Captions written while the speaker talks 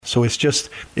So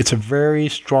it's a very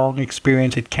strong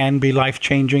experience. It can be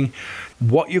life-changing.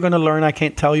 What you're going to learn, I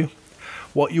can't tell you.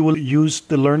 What you will use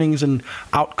the learnings and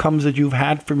outcomes that you've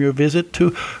had from your visit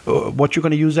to, what you're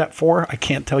going to use that for, I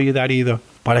can't tell you that either.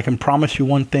 But I can promise you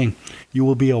one thing. You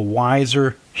will be a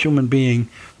wiser human being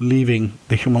leaving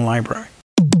the human library.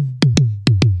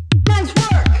 Nice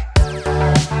work!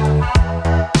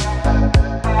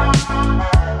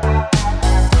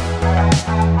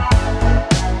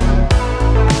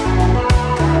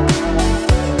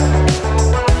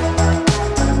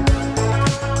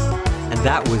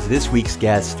 That was this week's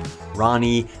guest,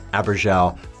 Ronnie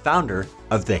Abergel, founder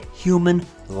of the Human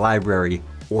Library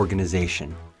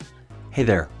Organization. Hey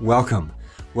there, welcome.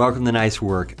 Welcome to Nice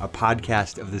Work, a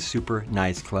podcast of the Super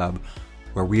Nice Club,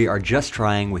 where we are just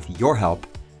trying, with your help,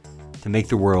 to make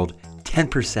the world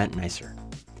 10% nicer.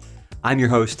 I'm your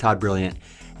host, Todd Brilliant,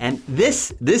 and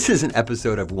this is an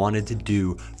episode I've wanted to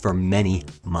do for many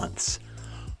months.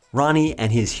 Ronnie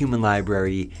and his Human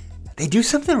Library, they do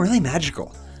something really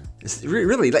magical. It's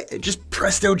really like just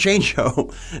presto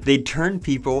change-o. They turn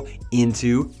people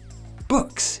into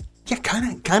books. Yeah,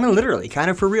 kind of literally,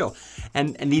 kind of for real.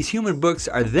 And these human books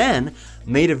are then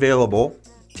made available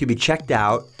to be checked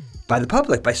out by the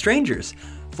public, by strangers,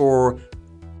 for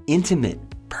intimate,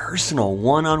 personal,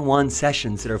 one-on-one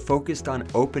sessions that are focused on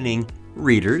opening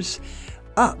readers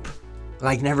up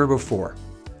like never before.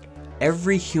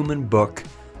 Every human book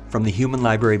from the Human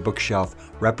Library bookshelf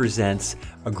represents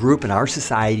a group in our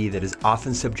society that is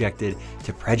often subjected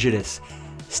to prejudice,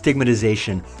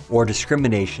 stigmatization, or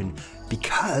discrimination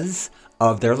because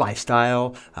of their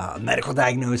lifestyle, medical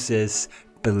diagnosis,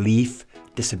 belief,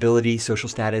 disability, social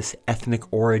status,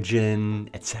 ethnic origin,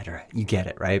 etc. You get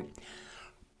it, right?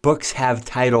 Books have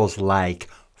titles like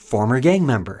former gang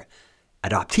member,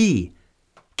 adoptee,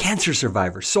 cancer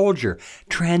survivor, soldier,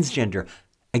 transgender.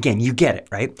 Again, you get it,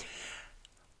 right?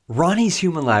 Ronnie's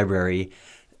Human Library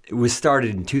was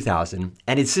started in 2000,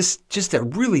 and it's just a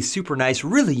really super nice,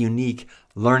 really unique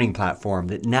learning platform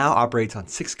that now operates on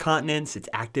 6 continents. It's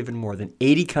active in more than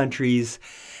 80 countries,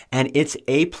 and it's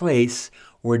a place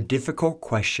where difficult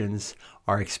questions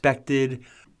are expected,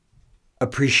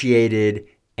 appreciated,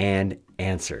 and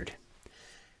answered.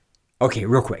 Okay,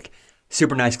 real quick.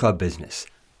 Super Nice Club business.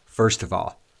 First of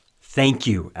all, thank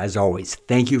you, as always.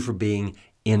 Thank you for being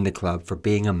in the club, for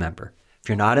being a member. If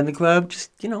you're not in the club,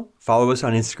 just, follow us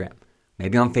on Instagram,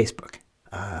 maybe on Facebook.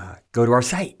 Go to our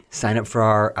site, sign up for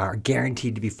our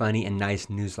guaranteed to be funny and nice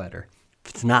newsletter.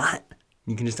 If it's not,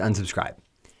 you can just unsubscribe.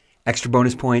 Extra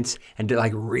bonus points, and to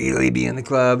really be in the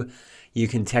club, you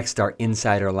can text our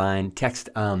insider line. Text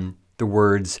the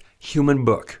words human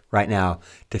book right now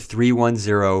to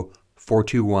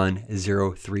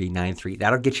 310-421-0393.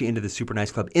 That'll get you into the Super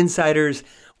Nice Club Insiders.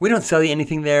 We don't sell you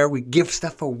anything there. We give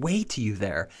stuff away to you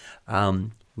there.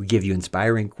 We give you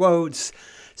inspiring quotes,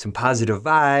 some positive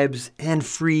vibes, and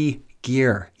free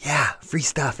gear. Yeah, free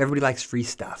stuff. Everybody likes free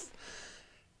stuff.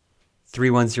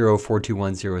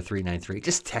 310-421-0393.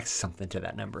 Just text something to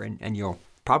that number, and you'll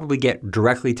probably get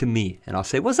directly to me, and I'll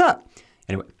say, what's up?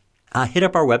 Anyway, hit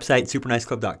up our website,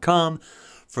 superniceclub.com,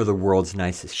 for the world's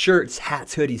nicest shirts,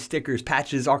 hats, hoodies, stickers,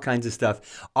 patches, all kinds of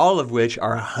stuff, all of which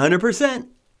are 100%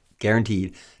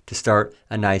 guaranteed to start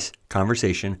a nice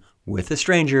conversation with a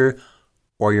stranger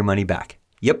or your money back.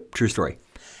 Yep, true story.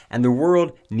 And the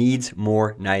world needs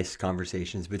more nice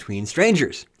conversations between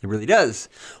strangers. It really does,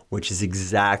 which is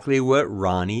exactly what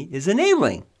Ronnie is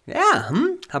enabling. Yeah,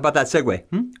 how about that segue?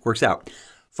 Works out.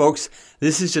 Folks,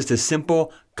 this is just a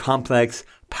simple, complex,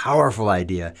 powerful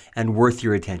idea and worth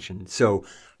your attention. So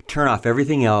turn off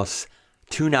everything else,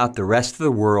 tune out the rest of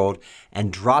the world,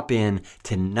 and drop in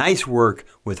to Nice Work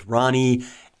with Ronnie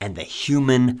and the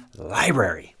Human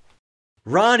Library.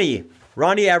 Ronnie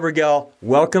Abergel,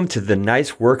 welcome to the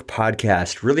Nice Work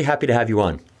podcast. Really happy to have you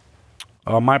on.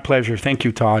 My pleasure. Thank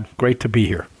you, Todd. Great to be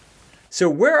here. So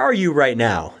where are you right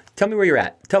now? Tell me where you're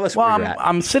at. Tell us where you're at.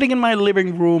 I'm sitting in my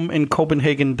living room in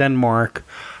Copenhagen, Denmark.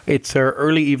 It's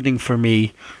early evening for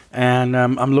me, and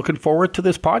I'm looking forward to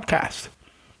this podcast.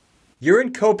 You're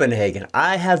in Copenhagen.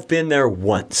 I have been there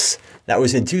once. That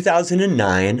was in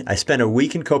 2009. I spent a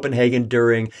week in Copenhagen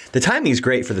during, the timing is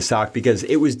great for the SOC because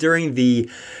it was during the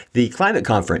climate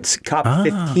conference,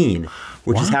 COP15,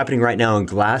 which is happening right now in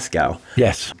Glasgow.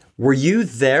 Yes. Were you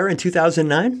there in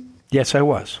 2009? Yes, I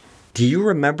was. Do you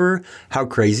remember how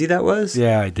crazy that was?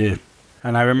 Yeah, I did.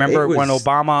 And I remember when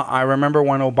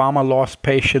Obama lost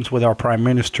patience with our prime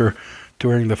minister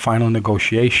during the final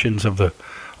negotiations of the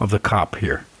COP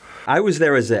here. I was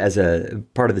there as a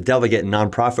part of the delegate and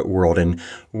nonprofit world, and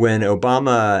when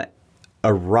Obama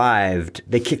arrived,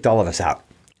 they kicked all of us out.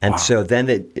 And so then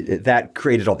that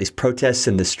created all these protests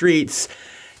in the streets.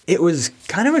 It was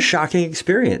kind of a shocking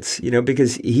experience,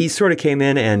 because he sort of came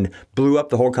in and blew up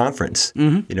the whole conference,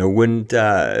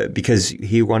 because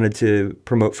he wanted to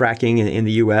promote fracking in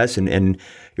the U.S. and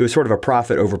it was sort of a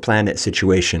profit over planet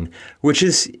situation,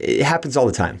 it happens all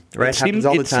the time, right? It happens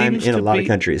all the time in a lot of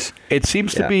countries. It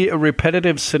seems to be a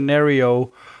repetitive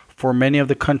scenario for many of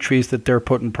the countries that they're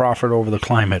putting profit over the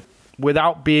climate.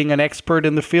 Without being an expert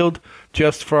in the field,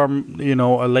 just from,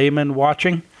 a layman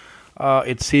watching,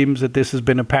 it seems that this has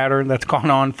been a pattern that's gone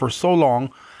on for so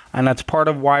long, and that's part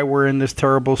of why we're in this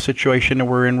terrible situation that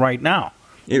we're in right now.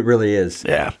 It really is.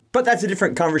 Yeah. But that's a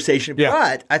different conversation. Yeah.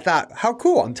 But I thought, how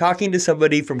cool. I'm talking to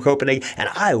somebody from Copenhagen, and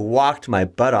I walked my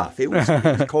butt off. It was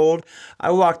cold.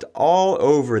 I walked all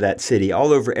over that city,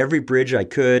 all over every bridge I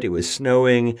could. It was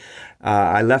snowing.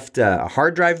 I left a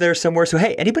hard drive there somewhere. So,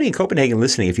 hey, anybody in Copenhagen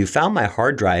listening, if you found my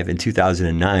hard drive in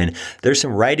 2009, there's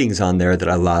some writings on there that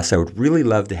I lost. I would really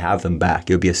love to have them back.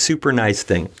 It would be a super nice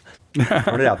thing.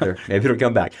 Put it out there. Maybe it'll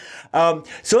come back.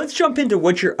 So let's jump into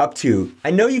what you're up to.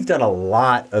 I know you've done a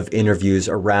lot of interviews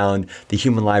around the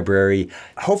Human Library.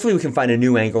 Hopefully we can find a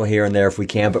new angle here and there if we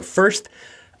can. But first,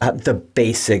 the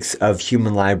basics of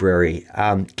Human Library.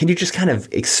 Can you just kind of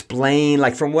explain,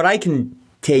 like from what I can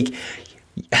take,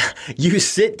 you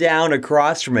sit down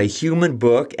across from a human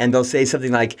book and they'll say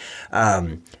something like,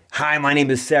 hi, my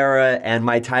name is Sarah and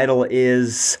my title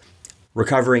is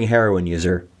Recovering Heroin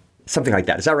User. Something like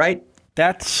that. Is that right?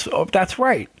 That's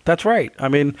right. That's right. I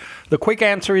mean, the quick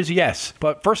answer is yes.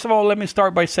 But first of all, let me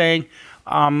start by saying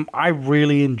I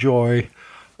really enjoy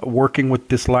working with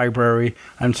this library.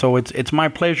 And so it's my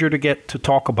pleasure to get to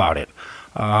talk about it.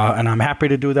 And I'm happy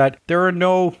to do that. There are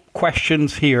no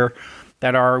questions here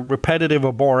that are repetitive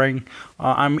or boring.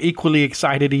 I'm equally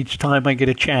excited each time I get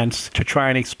a chance to try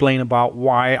and explain about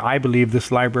why I believe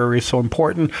this library is so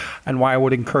important and why I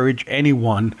would encourage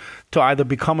anyone to either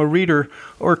become a reader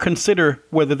or consider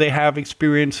whether they have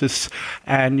experiences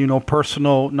and,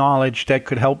 personal knowledge that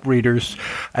could help readers,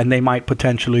 and they might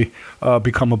potentially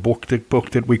become a book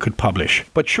that we could publish.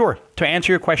 But sure, to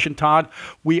answer your question, Todd,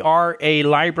 we are a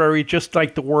library, just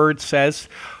like the word says,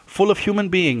 full of human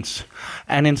beings.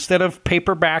 And instead of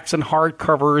paperbacks and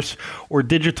hardcovers or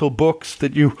digital books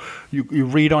that you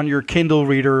read on your Kindle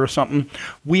reader or something,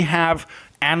 we have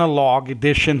analog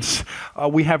editions.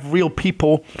 We have real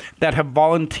people that have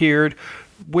volunteered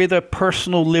with a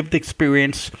personal lived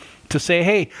experience to say,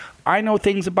 hey, I know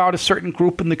things about a certain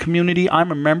group in the community.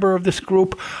 I'm a member of this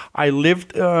group. I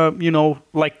lived,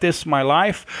 like this my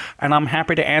life, and I'm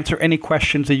happy to answer any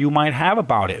questions that you might have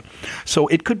about it. So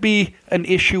it could be an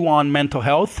issue on mental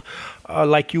health,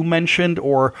 like you mentioned,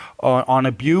 or on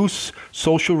abuse,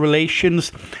 social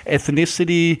relations,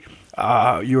 ethnicity,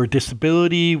 your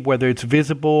disability, whether it's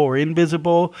visible or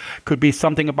invisible. Could be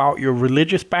something about your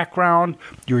religious background,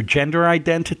 your gender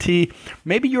identity,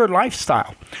 maybe your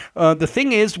lifestyle. The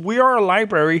thing is, we are a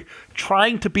library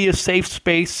trying to be a safe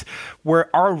space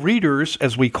where our readers,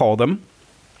 as we call them,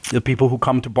 the people who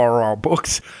come to borrow our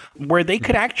books, where they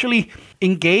could actually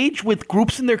engage with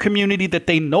groups in their community that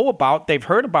they know about, they've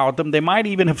heard about them, they might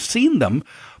even have seen them,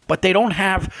 but they don't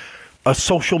have a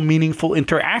social, meaningful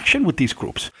interaction with these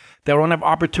groups. They don't have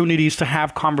opportunities to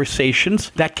have conversations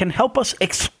that can help us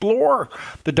explore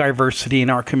the diversity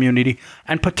in our community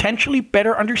and potentially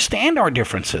better understand our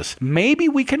differences. Maybe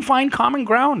we can find common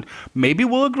ground. Maybe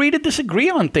we'll agree to disagree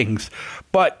on things.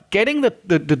 But getting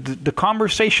the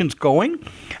conversations going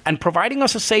and providing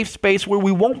us a safe space where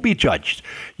we won't be judged.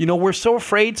 We're so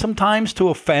afraid sometimes to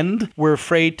offend. We're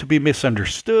afraid to be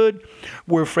misunderstood.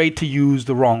 We're afraid to use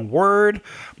the wrong word.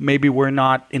 Maybe we're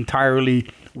not entirely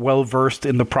well-versed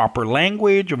in the proper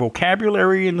language or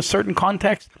vocabulary in a certain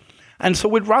context. And so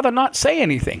we'd rather not say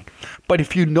anything. But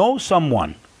if you know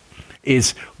someone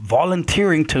is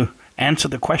volunteering to answer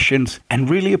the questions and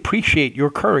really appreciate your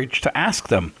courage to ask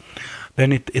them,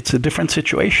 then it's a different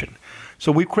situation.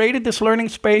 So we created this learning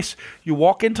space. You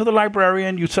walk into the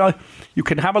librarian, you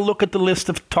can have a look at the list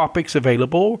of topics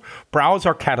available, browse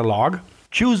our catalog,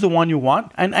 choose the one you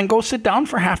want, and go sit down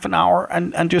for half an hour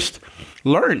and just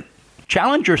learn.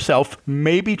 Challenge yourself,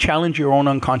 maybe challenge your own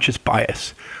unconscious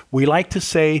bias. We like to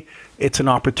say it's an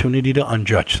opportunity to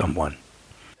unjudge someone.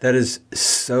 That is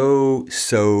so,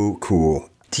 so cool.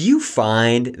 Do you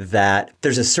find that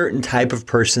there's a certain type of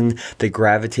person that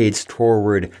gravitates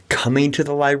toward coming to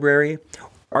the library?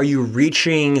 Are you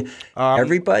reaching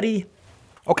everybody?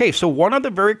 Okay, so one of the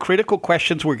very critical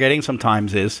questions we're getting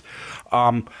sometimes is,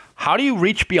 how do you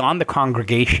reach beyond the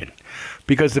congregation?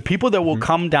 Because the people that will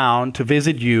come down to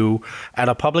visit you at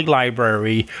a public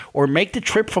library or make the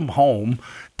trip from home,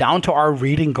 down to our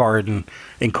reading garden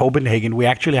in Copenhagen. We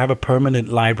actually have a permanent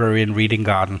library and reading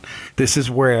garden. This is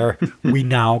where we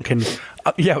now can,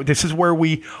 this is where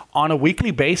we, on a weekly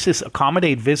basis,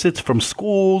 accommodate visits from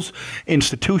schools,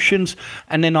 institutions,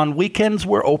 and then on weekends,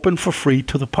 we're open for free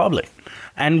to the public.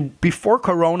 And before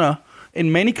Corona,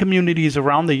 in many communities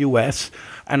around the U.S.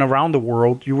 and around the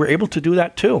world, you were able to do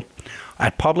that too.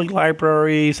 At public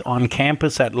libraries, on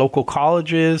campus, at local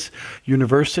colleges,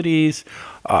 universities,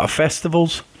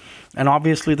 festivals. And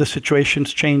obviously the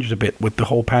situation's changed a bit with the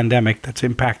whole pandemic that's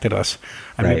impacted us.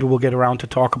 And maybe we'll get around to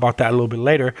talk about that a little bit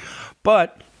later.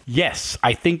 But yes,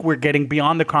 I think we're getting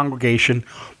beyond the congregation,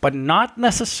 but not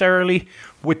necessarily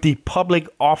with the public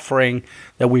offering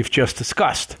that we've just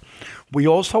discussed. We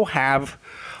also have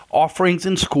offerings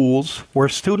in schools where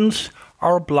students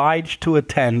are obliged to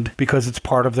attend because it's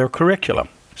part of their curriculum.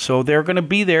 So they're going to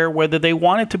be there whether they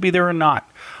wanted to be there or not.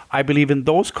 I believe in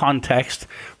those contexts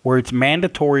where it's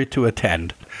mandatory to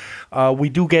attend, we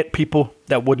do get people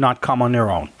that would not come on their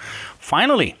own.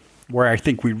 Finally, where I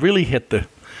think we really hit the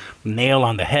nail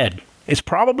on the head is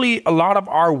probably a lot of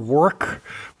our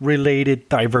work-related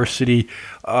diversity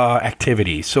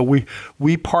activities. So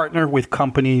we partner with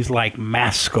companies like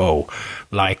Masco,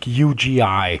 like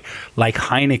UGI, like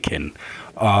Heineken,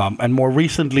 and more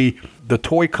recently, the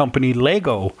toy company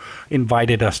Lego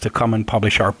invited us to come and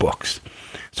publish our books.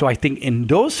 So I think in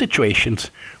those situations,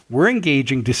 we're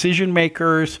engaging decision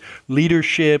makers,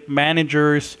 leadership,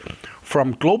 managers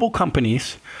from global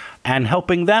companies and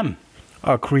helping them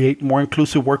create more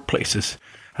inclusive workplaces,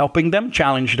 helping them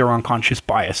challenge their unconscious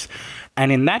bias.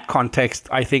 And in that context,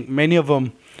 I think many of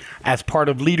them, as part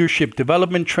of leadership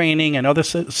development training and other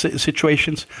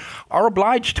situations, are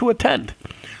obliged to attend.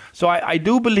 So I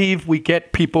do believe we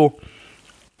get people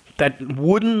that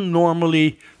wouldn't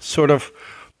normally sort of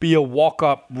be a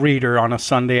walk-up reader on a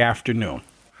Sunday afternoon.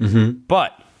 Mm-hmm.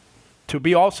 But to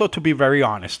be very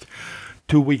honest,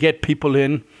 do we get people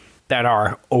in that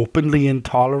are openly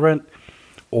intolerant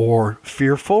or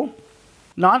fearful?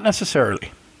 Not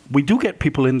necessarily. We do get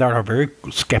people in that are very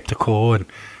skeptical and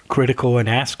critical and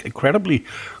ask incredibly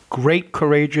great,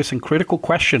 courageous, and critical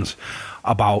questions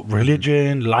about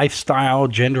religion, lifestyle,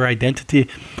 gender identity,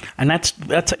 and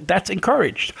that's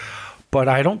encouraged. But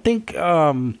I don't think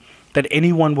that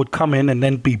anyone would come in and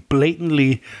then be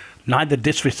blatantly neither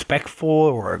disrespectful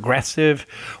or aggressive.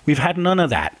 We've had none of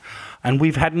that. And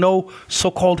we've had no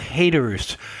so-called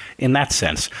haters in that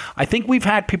sense. I think we've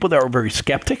had people that were very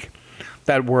skeptic,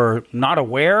 that were not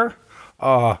aware,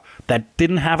 that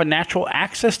didn't have a natural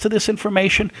access to this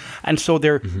information. And so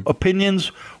their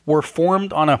opinions were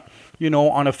formed on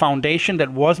a foundation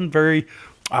that wasn't very,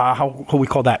 how we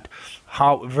call that?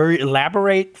 Very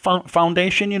elaborate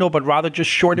foundation, but rather just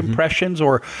short impressions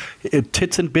or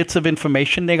tits and bits of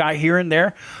information they got here and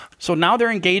there. So now they're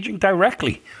engaging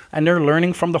directly and they're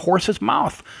learning from the horse's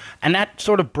mouth. And that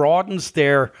sort of broadens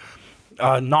their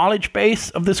knowledge base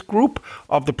of this group,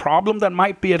 of the problem that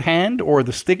might be at hand or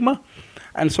the stigma.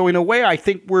 And so in a way, I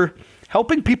think we're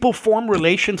helping people form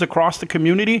relations across the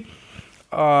community,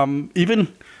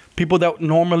 even people that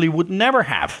normally would never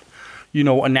have,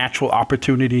 a natural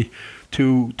opportunity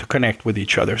to connect with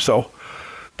each other. So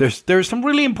there's some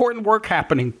really important work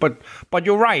happening, but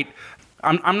you're right.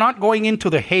 I'm not going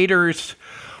into the haters,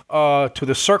 to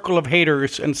the circle of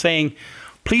haters and saying,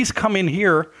 please come in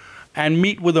here and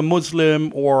meet with a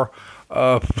Muslim or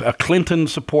a Clinton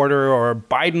supporter or a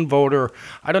Biden voter,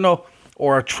 I don't know,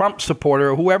 or a Trump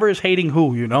supporter, whoever is hating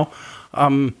who,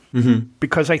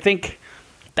 because I think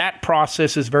that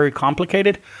process is very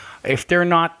complicated. If they're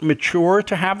not mature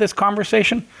to have this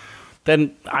conversation,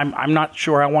 then I'm not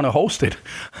sure I want to host it.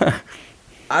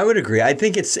 I would agree. I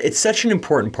think it's such an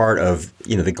important part of,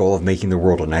 the goal of making the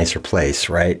world a nicer place,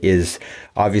 right? Is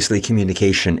obviously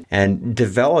communication and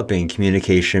developing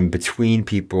communication between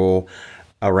people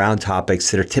around topics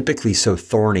that are typically so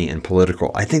thorny and political.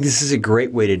 I think this is a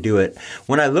great way to do it.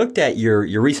 When I looked at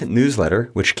your recent newsletter,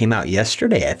 which came out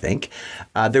yesterday, I think,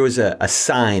 there was a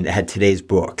sign that had today's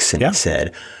books, and it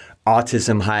said,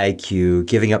 autism, high IQ,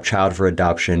 giving up child for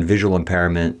adoption, visual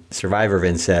impairment, survivor of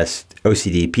incest,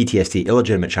 OCD, PTSD,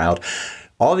 illegitimate child,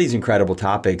 all these incredible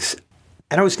topics.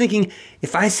 And I was thinking,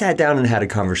 if I sat down and had a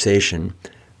conversation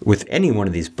with any one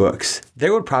of these books,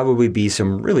 there would probably be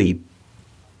some really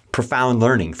profound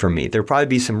learning for me. There'd probably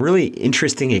be some really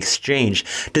interesting exchange.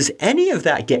 Does any of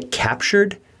that get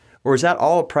captured? Or is that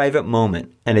all a private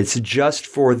moment and it's just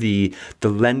for the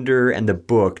lender and the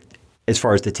book as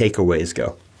far as the takeaways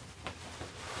go?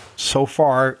 So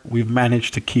far, we've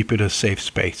managed to keep it a safe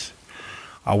space.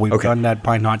 We've done that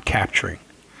by not capturing.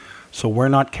 So we're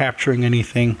not capturing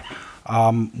anything.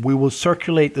 We will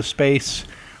circulate the space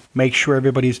make sure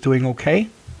everybody's doing okay.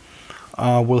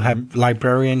 We'll have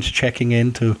librarians checking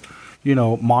in to,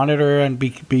 monitor and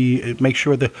make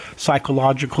sure the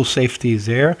psychological safety is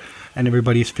there and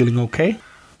everybody's feeling okay.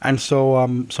 And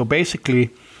so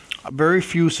basically, very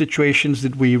few situations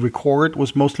that we record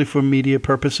was mostly for media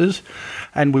purposes,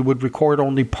 and we would record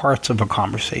only parts of a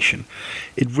conversation.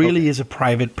 It really is a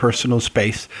private, personal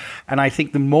space. And I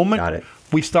think the moment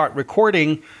we start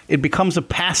recording, it becomes a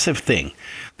passive thing.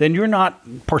 Then you're not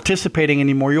participating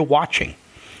anymore, you're watching.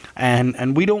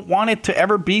 And we don't want it to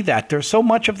ever be that. There's so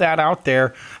much of that out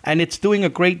there, and it's doing a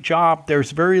great job.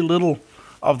 There's very little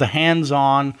of the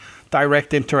hands-on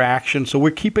direct interaction. So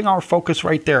we're keeping our focus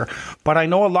right there. But I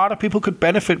know a lot of people could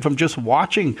benefit from just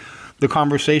watching the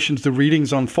conversations, the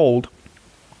readings unfold.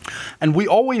 And we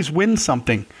always win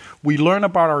something. We learn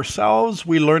about ourselves.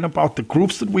 We learn about the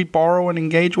groups that we borrow and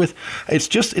engage with.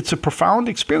 It's a profound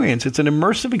experience. It's an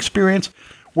immersive experience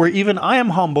where even I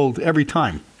am humbled every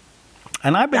time.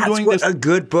 And I've been doing this. That's what a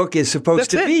good book is supposed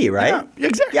to be, right? Yeah,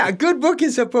 exactly. Yeah, a good book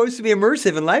is supposed to be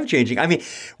immersive and life-changing. I mean,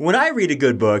 when I read a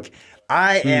good book,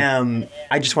 I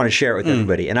just want to share it with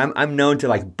everybody. And I'm known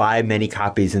to buy many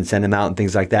copies and send them out and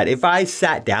things like that. If I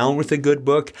sat down with a good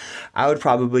book, I would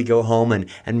probably go home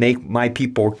and make my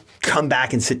people come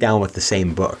back and sit down with the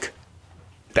same book.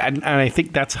 And I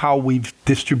think that's how we've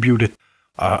distributed.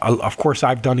 Of course,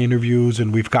 I've done interviews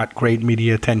and we've got great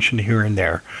media attention here and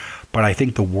there. But I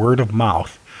think the word of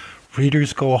mouth,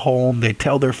 readers go home, they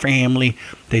tell their family,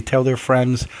 they tell their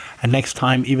friends, and next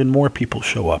time even more people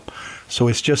show up. So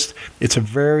it's a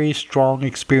very strong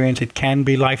experience. It can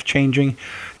be life-changing.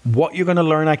 What you're going to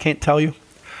learn, I can't tell you.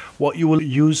 What you will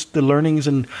use the learnings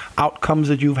and outcomes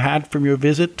that you've had from your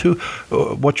visit to,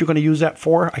 what you're going to use that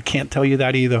for, I can't tell you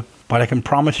that either. But I can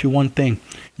promise you one thing.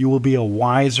 You will be a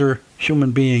wiser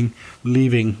human being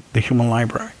leaving the human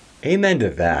library. Amen to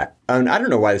that. I don't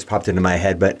know why this popped into my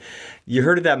head, but you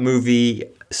heard of that movie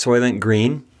Soylent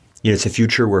Green? It's a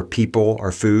future where people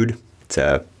are food. It's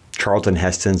a Charlton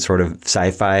Heston sort of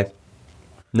sci-fi.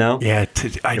 No? Yeah,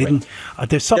 I didn't.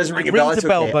 There's something doesn't ring a bell. It's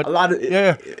okay. But a lot of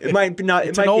it might be not.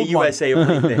 It might be a USA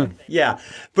only thing. Yeah,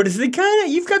 but it's the kind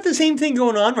of, you've got the same thing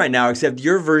going on right now, except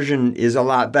your version is a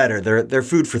lot better. They're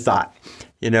food for thought.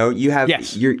 You have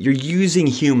you're using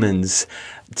humans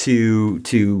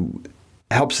to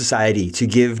help society, to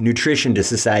give nutrition to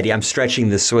society. I'm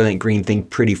stretching the Soylent Green thing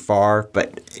pretty far,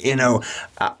 but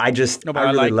I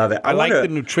really love it. I like the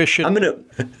nutrition. I'm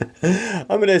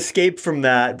gonna escape from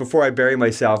that before I bury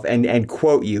myself and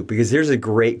quote you, because there's a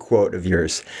great quote of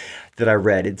yours that I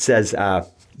read. It says,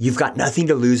 "You've got nothing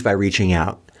to lose by reaching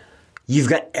out. You've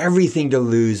got everything to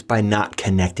lose by not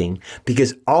connecting,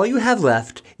 because all you have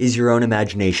left is your own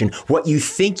imagination, what you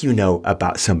think you know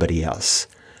about somebody else.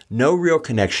 No real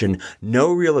connection,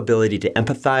 no real ability to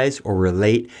empathize or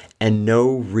relate, and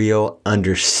no real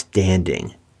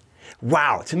understanding."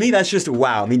 Wow. To me, that's just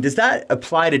wow. I mean, does that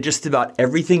apply to just about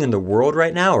everything in the world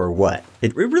right now, or what?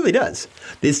 It really does.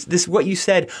 This what you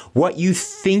said, what you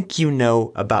think you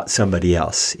know about somebody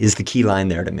else is the key line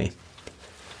there to me.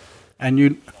 I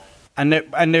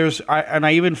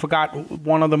even forgot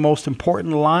one of the most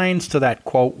important lines to that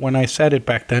quote when I said it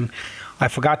back then. I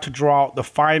forgot to draw out the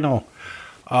final,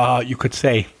 you could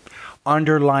say,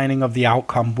 underlining of the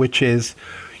outcome, which is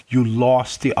you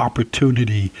lost the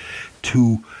opportunity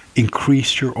to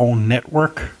increase your own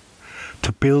network,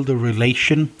 to build a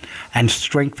relation, and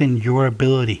strengthen your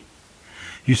ability.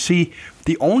 You see,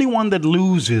 the only one that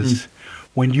loses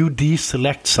when you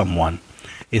deselect someone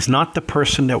is not the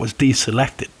person that was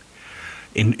deselected.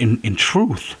 In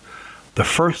truth, the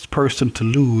first person to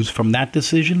lose from that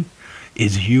decision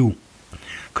is you,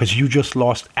 because you just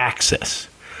lost access.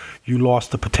 You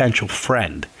lost a potential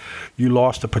friend. You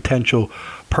lost a potential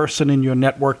person in your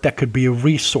network that could be a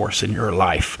resource in your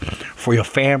life, for your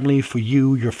family, for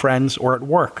you, your friends, or at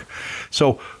work.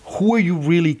 So who are you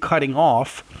really cutting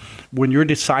off when you're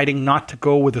deciding not to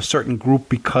go with a certain group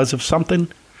because of something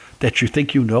that you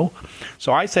think you know?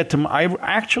 So I said to him,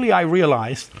 I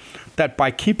realized that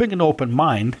by keeping an open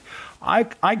mind,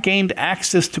 I gained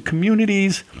access to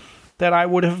communities that I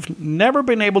would have never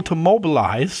been able to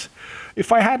mobilize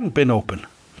if I hadn't been open.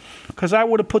 Because I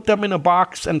would have put them in a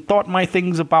box and thought my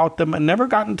things about them and never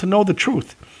gotten to know the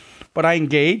truth. But I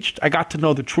engaged, I got to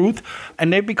know the truth,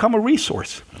 and they've become a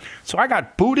resource. So I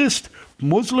got Buddhist,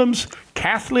 Muslims,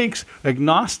 Catholics,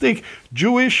 agnostic,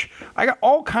 Jewish. I got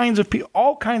all kinds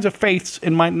of faiths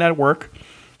in my network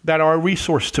that are a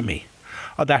resource to me,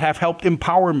 that have helped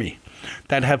empower me,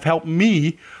 that have helped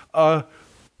me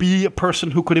be a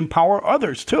person who could empower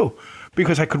others too,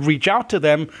 because I could reach out to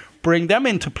them, bring them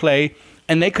into play,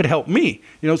 and they could help me.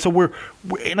 So we're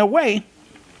in a way,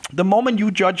 The moment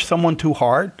you judge someone too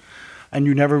hard and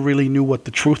you never really knew what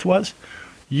the truth was,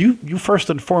 you first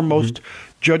and foremost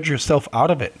judge yourself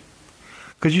out of it.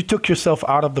 Because you took yourself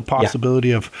out of the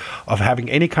possibility of having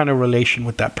any kind of relation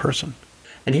with that person.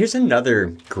 And here's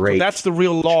another great... So that's the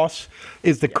real loss,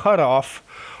 is the cutoff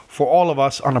for all of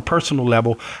us on a personal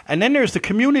level. And then there's the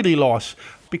community loss.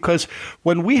 Because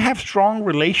when we have strong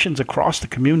relations across the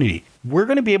community, we're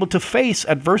going to be able to face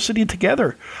adversity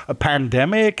together. A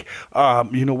pandemic,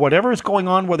 whatever is going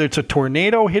on, whether it's a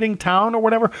tornado hitting town or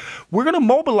whatever, we're going to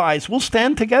mobilize. We'll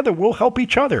stand together. We'll help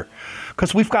each other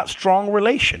because we've got strong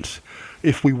relations.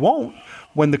 If we won't,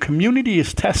 when the community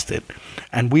is tested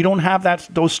and we don't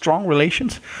have those strong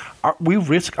relations, we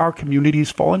risk our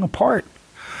communities falling apart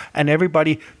and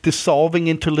everybody dissolving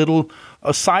into little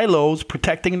silos,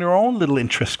 protecting their own little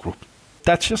interest group.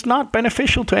 That's just not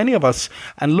beneficial to any of us.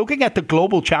 And looking at the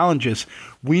global challenges,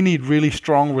 we need really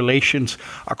strong relations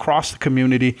across the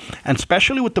community, and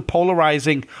especially with the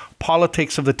polarizing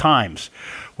politics of the times,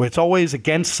 where it's always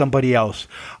against somebody else.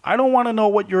 I don't want to know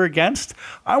what you're against.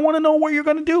 I want to know what you're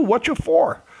going to do, what you're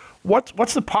for.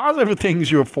 What's the positive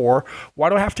things you're for? Why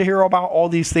do I have to hear about all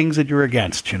these things that you're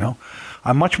against,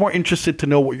 I'm much more interested to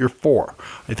know what you're for.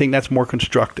 I think that's more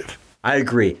constructive. I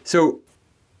agree. So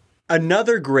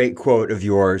another great quote of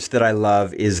yours that I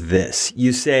love is this.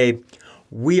 You say,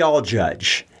 "We all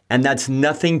judge, and that's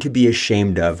nothing to be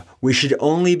ashamed of. We should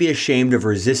only be ashamed of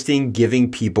resisting giving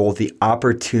people the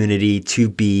opportunity to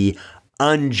be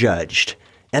unjudged."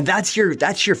 And that's your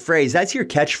phrase. That's your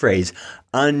catchphrase,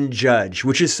 unjudged,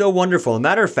 which is so wonderful. As a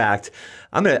matter of fact,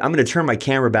 I'm gonna turn my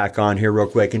camera back on here real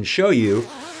quick and show you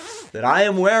that I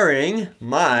am wearing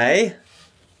my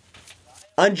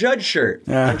Unjudged shirt.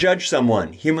 Yeah. Unjudge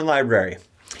Someone, Human Library.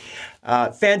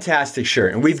 Fantastic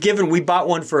shirt. And we bought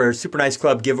one for a Super Nice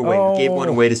Club giveaway. We gave one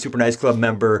away to Super Nice Club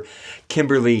member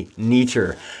Kimberly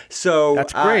Neater. So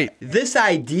that's great. This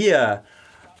idea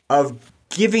of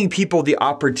giving people the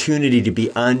opportunity to be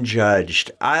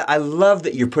unjudged, I love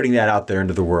that you're putting that out there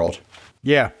into the world.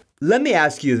 Yeah. Let me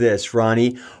ask you this,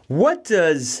 Ronnie. What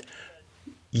does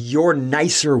your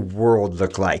nicer world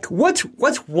look like? What's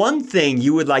one thing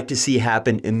you would like to see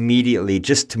happen immediately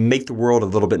just to make the world a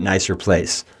little bit nicer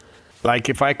place? Like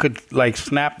if I could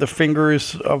snap the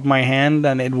fingers of my hand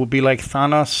and it would be like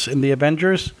Thanos in the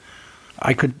Avengers,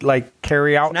 I could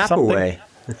carry out Snap something. away.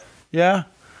 Yeah.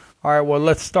 All right. Well,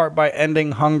 let's start by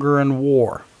ending hunger and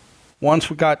war. Once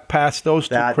we got past those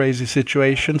two crazy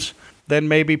situations, then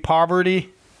maybe poverty,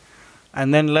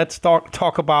 and then let's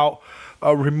talk about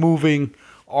removing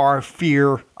our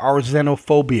fear, our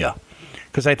xenophobia,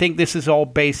 because I think this is all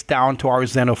based down to our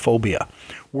xenophobia.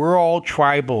 We're all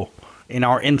tribal in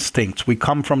our instincts. We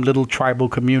come from little tribal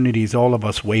communities, all of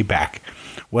us way back,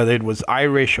 whether it was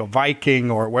Irish or Viking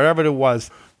or wherever it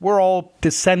was. We're all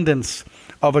descendants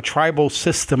of a tribal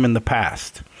system in the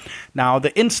past. Now,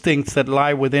 the instincts that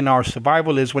lie within our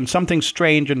survival is when something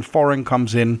strange and foreign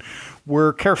comes in,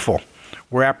 we're careful,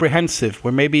 we're apprehensive,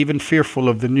 we're maybe even fearful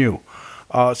of the new.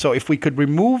 So if we could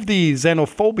remove the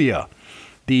xenophobia,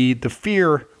 the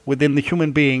fear within the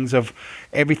human beings of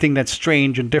everything that's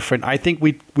strange and different, I think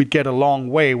we'd get a long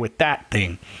way with that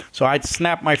thing. So I'd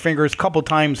snap my fingers a couple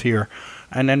times here,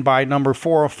 and then by number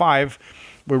 4 or 5,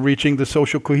 we're reaching the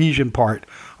social cohesion part.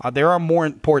 There are more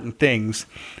important things,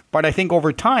 but I think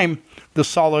over time, the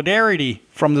solidarity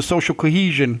from the social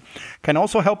cohesion can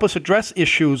also help us address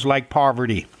issues like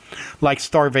poverty, like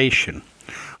starvation,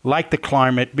 like the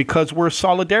climate, because we're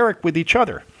solidaric with each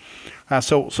other.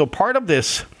 So part of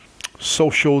this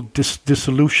social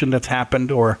dissolution that's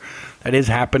happened, or that is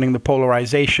happening, the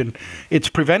polarization, it's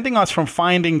preventing us from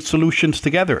finding solutions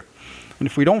together. And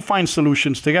if we don't find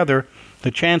solutions together, the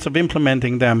chance of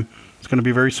implementing them is going to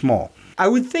be very small. I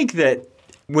would think that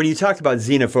when you talked about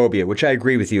xenophobia, which I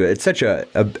agree with you, it's such a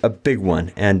big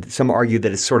one, and some argue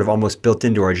that it's sort of almost built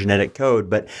into our genetic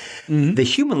code, but the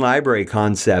human library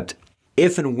concept,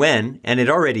 if and when, and it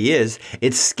already is,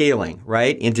 it's scaling,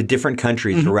 right, into different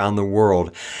countries around the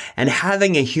world. And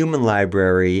having a human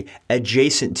library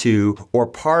adjacent to or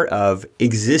part of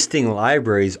existing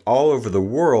libraries all over the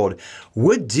world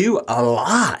would do a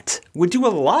lot.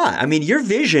 I mean, your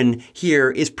vision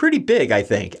here is pretty big, I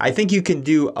think. I think you can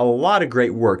do a lot of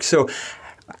great work. So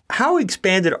how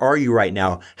expanded are you right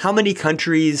now? How many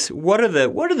countries? What are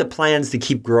the plans to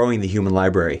keep growing the human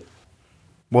library?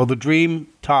 Well, the dream,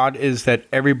 Todd, is that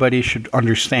everybody should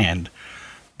understand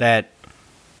that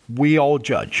we all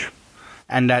judge,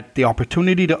 and that the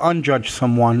opportunity to unjudge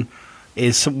someone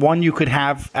is one you could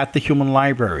have at the human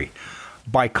library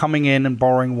by coming in and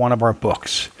borrowing one of our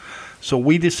books. So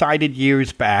we decided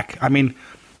years back, I mean,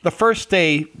 the first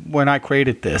day when I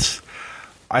created this,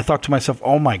 I thought to myself,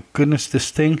 oh my goodness,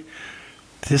 this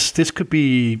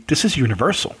is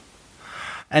universal.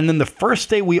 And then the first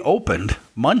day we opened,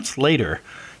 months later,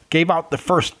 gave out the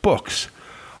first books,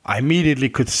 I immediately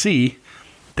could see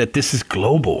that this is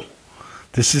global.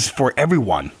 This is for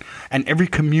everyone. And every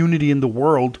community in the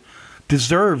world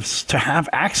deserves to have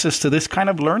access to this kind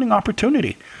of learning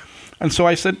opportunity. And so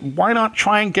I said, why not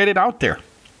try and get it out there?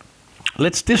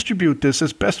 Let's distribute this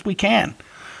as best we can.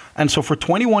 And so for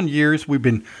 21 years, we've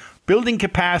been building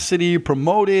capacity,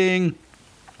 promoting,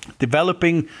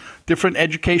 developing different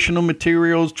educational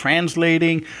materials,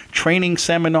 translating, training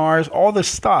seminars, all this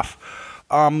stuff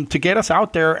to get us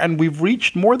out there. And we've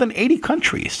reached more than 80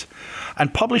 countries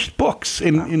and published books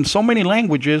in so many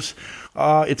languages.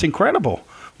 It's incredible.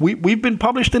 We've been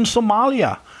published in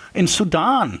Somalia, in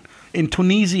Sudan, in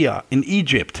Tunisia, in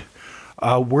Egypt.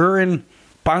 We're in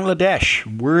Bangladesh.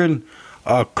 We're in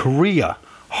Korea,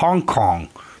 Hong Kong,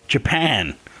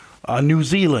 Japan, New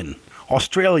Zealand,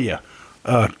 Australia,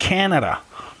 Canada,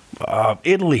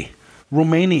 Italy,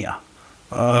 Romania,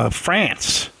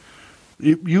 France,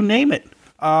 you name it.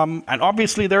 And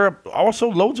obviously there are also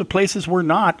loads of places we're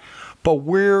not, but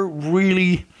we're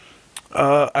really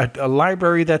a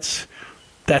library that's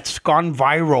gone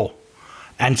viral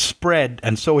and spread.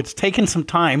 And so it's taken some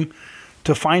time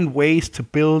to find ways to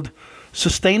build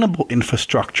sustainable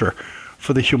infrastructure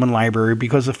for the human library,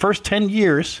 because the first 10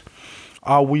 years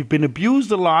we've been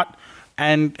abused a lot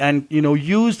and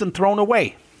used and thrown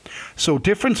away. So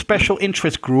different special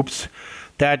interest groups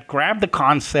that grab the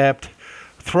concept,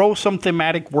 throw some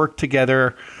thematic work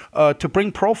together to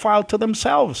bring profile to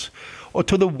themselves or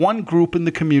to the one group in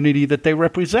the community that they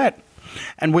represent.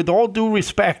 And with all due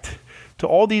respect to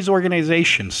all these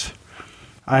organizations,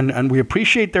 and we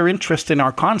appreciate their interest in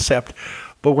our concept,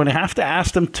 but we're going to have to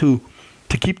ask them to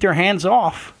keep their hands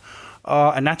off.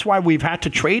 And that's why we've had to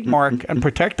trademark and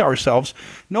protect ourselves.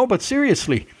 No, but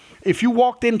seriously, if you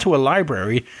walked into a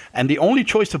library and the only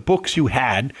choice of books you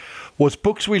had was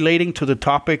books relating to the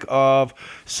topic of,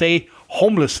 say,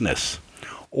 homelessness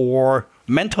or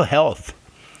mental health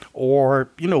or,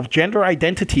 gender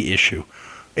identity issue,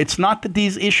 it's not that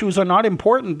these issues are not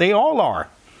important. They all are.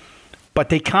 But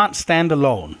they can't stand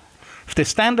alone. If they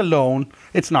stand alone,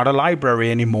 it's not a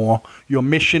library anymore. You're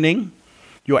missioning,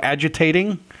 you're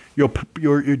agitating,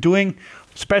 you're doing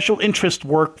special interest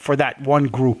work for that one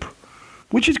group,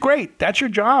 which is great. That's your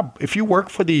job. If you work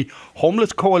for the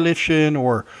Homeless Coalition,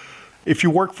 or if you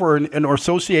work for an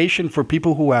association for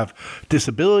people who have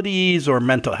disabilities or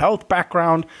mental health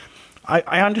background,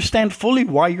 I understand fully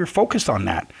why you're focused on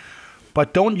that.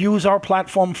 But don't use our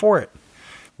platform for it.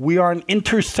 We are an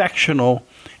intersectional,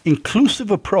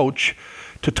 inclusive approach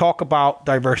to talk about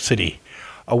diversity.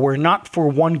 We're not for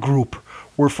one group.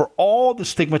 We're for all the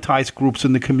stigmatized groups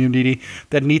in the community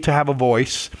that need to have a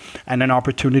voice and an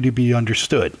opportunity to be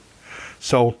understood.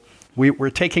 So we're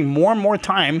taking more and more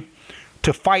time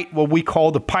to fight what we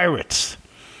call the pirates.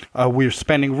 We're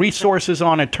spending resources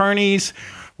on attorneys.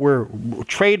 We're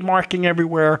trademarking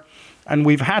everywhere. And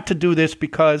we've had to do this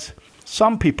because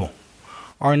some people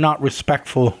are not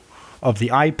respectful of the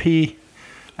IP,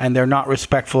 and they're not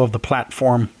respectful of the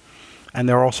platform, and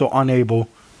they're also unable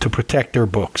to protect their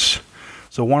books.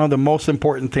 So one of the most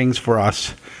important things for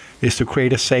us is to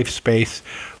create a safe space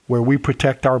where we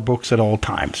protect our books at all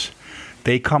times.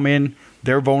 They come in,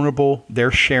 they're vulnerable,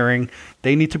 they're sharing,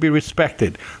 they need to be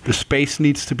respected. The space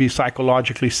needs to be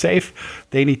psychologically safe.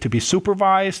 They need to be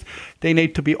supervised. They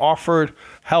need to be offered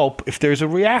help if there's a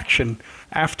reaction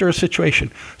after a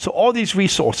situation. So all these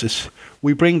resources,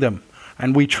 we bring them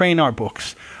and we train our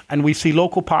books, and we see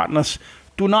local partners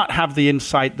do not have the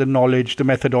insight, the knowledge, the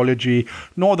methodology,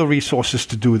 nor the resources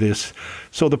to do this.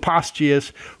 So the past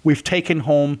years, we've taken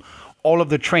home all of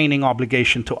the training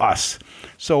obligation to us.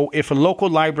 So if a local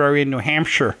library in New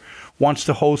Hampshire wants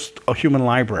to host a human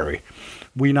library,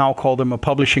 we now call them a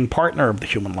publishing partner of the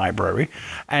human library.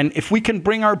 And if we can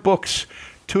bring our books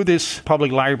to this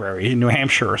public library in New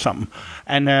Hampshire or something,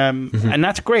 and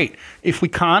that's great. If we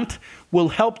can't, we'll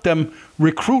help them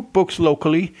recruit books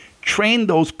locally, train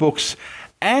those books,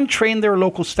 and train their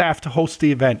local staff to host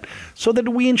the event so that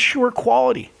we ensure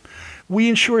quality. We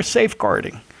ensure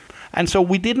safeguarding. And so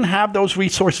we didn't have those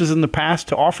resources in the past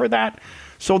to offer that.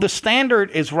 So the standard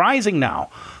is rising now.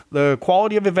 The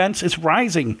quality of events is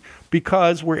rising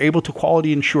because we're able to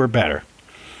quality ensure better.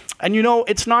 And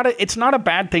it's not a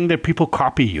bad thing that people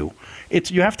copy you.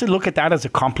 You have to look at that as a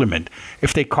compliment.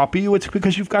 If they copy you, it's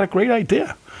because you've got a great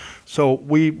idea. So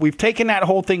we've taken that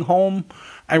whole thing home,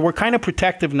 and we're kind of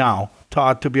protective now,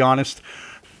 Todd, to be honest.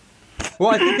 Well,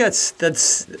 I think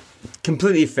that's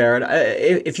Completely fair. And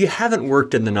if you haven't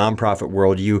worked in the nonprofit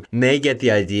world, you may get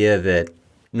the idea that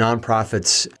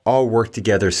nonprofits all work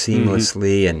together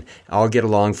seamlessly and all get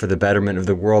along for the betterment of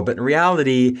the world. But in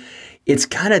reality, it's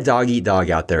kind of dog eat dog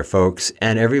out there, folks.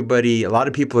 And a lot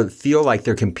of people feel like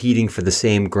they're competing for the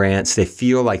same grants. They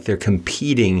feel like they're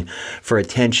competing for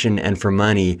attention and for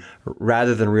money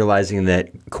rather than realizing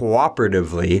that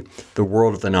cooperatively, the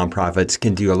world of the nonprofits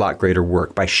can do a lot greater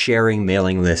work by sharing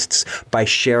mailing lists, by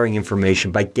sharing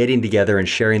information, by getting together and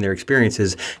sharing their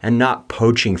experiences and not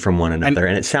poaching from one another.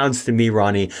 And it sounds to me,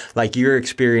 Ronnie, like you're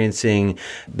experiencing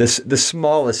the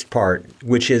smallest part,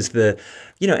 which is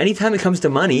anytime it comes to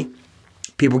money,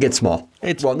 people get small.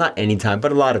 Well, not any time,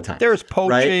 but a lot of times. There's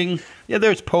poaching. Right? Yeah,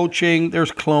 there's poaching.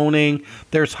 There's cloning.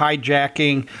 There's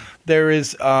hijacking. There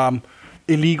is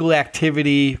illegal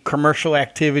activity, commercial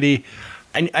activity.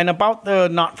 And about the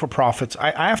not-for-profits,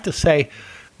 I have to say,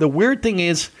 the weird thing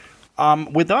is,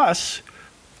 with us,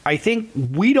 I think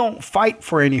we don't fight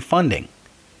for any funding.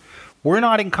 We're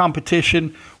not in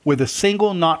competition with a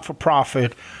single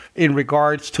not-for-profit in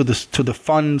regards to the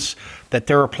funds that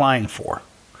they're applying for.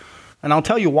 And I'll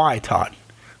tell you why, Todd.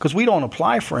 Because we don't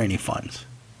apply for any funds.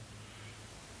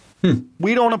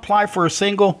 We don't apply for a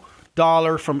single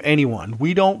dollar from anyone.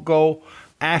 We don't go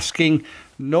asking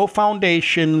no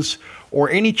foundations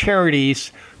or any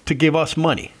charities to give us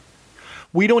money.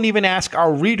 We don't even ask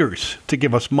our readers to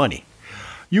give us money.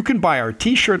 You can buy our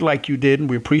T-shirt like you did, and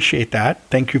we appreciate that.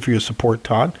 Thank you for your support,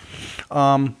 Todd.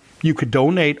 You could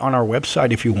donate on our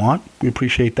website if you want. We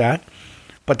appreciate that.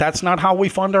 But that's not how we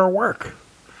fund our work.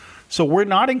 So we're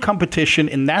not in competition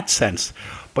in that sense.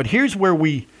 But here's where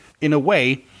we, in a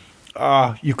way,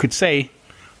 you could say,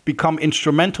 become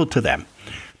instrumental to them.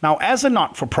 Now, as a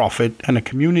not-for-profit and a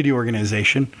community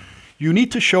organization, you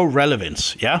need to show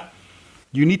relevance, yeah?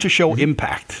 You need to show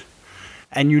impact.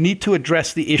 And you need to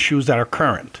address the issues that are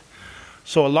current.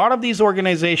 So a lot of these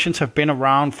organizations have been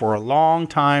around for a long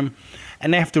time,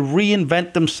 and they have to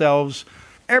reinvent themselves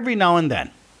every now and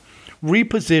then.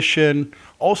 Reposition,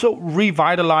 also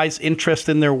revitalize interest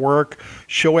in their work,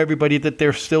 show everybody that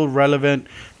they're still relevant,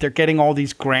 they're getting all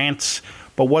these grants,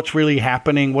 but what's really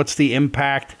happening, what's the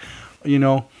impact,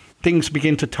 things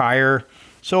begin to tire.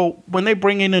 So when they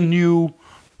bring in a new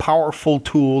powerful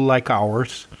tool like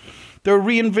ours, they're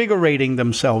reinvigorating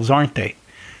themselves, aren't they?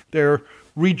 They're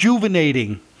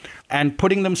rejuvenating and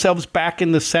putting themselves back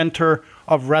in the center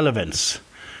of relevance.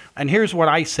 And here's what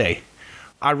I say.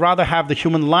 I'd rather have the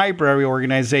Human Library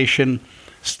Organization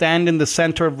stand in the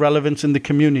center of relevance in the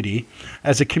community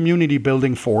as a community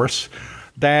building force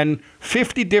than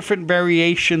 50 different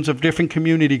variations of different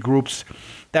community groups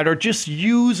that are just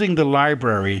using the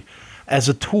library as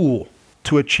a tool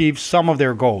to achieve some of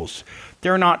their goals.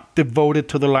 They're not devoted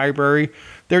to the library.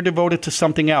 They're devoted to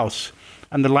something else.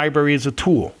 And the library is a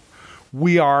tool.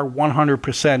 We are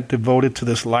 100% devoted to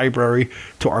this library,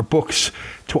 to our books,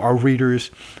 to our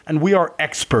readers, and we are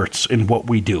experts in what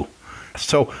we do.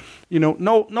 So,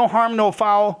 no harm, no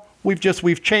foul.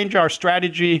 We've changed our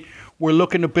strategy. We're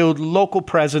looking to build local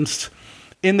presence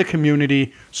in the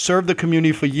community, serve the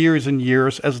community for years and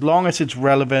years, as long as it's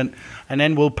relevant, and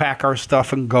then we'll pack our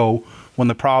stuff and go when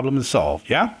the problem is solved.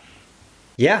 Yeah?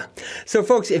 Yeah. So,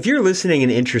 folks, if you're listening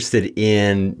and interested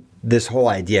in this whole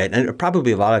idea, and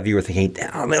probably a lot of you are thinking,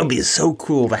 oh, it'll be so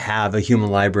cool to have a human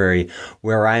library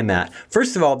where I'm at.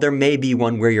 First of all, there may be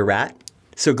one where you're at.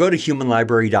 So go to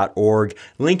humanlibrary.org.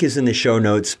 Link is in the show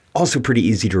notes. Also pretty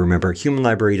easy to remember,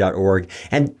 humanlibrary.org,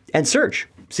 and search.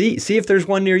 See if there's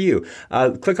one near you.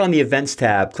 Click on the events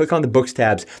tab, click on the books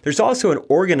tabs. There's also an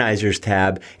organizers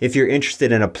tab if you're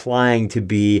interested in applying to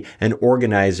be an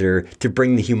organizer to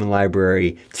bring the human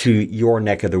library to your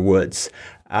neck of the woods.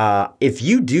 If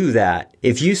you do that,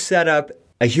 if you set up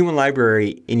a human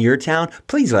library in your town,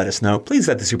 please let us know. Please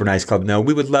let the Super Nice Club know.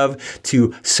 We would love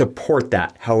to support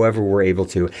that however we're able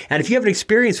to. And if you have an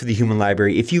experience with the human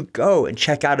library, if you go and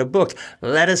check out a book,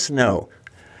 let us know.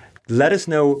 Let us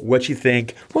know what you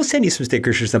think. We'll send you some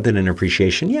stickers or something in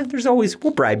appreciation. Yeah,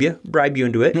 we'll bribe you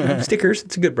into it. Stickers,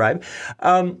 it's a good bribe.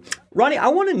 Ronnie, I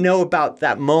want to know about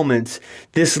that moment,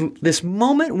 this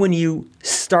moment when you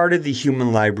started the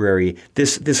Human Library,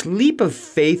 this leap of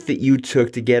faith that you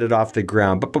took to get it off the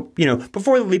ground. But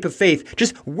before the leap of faith,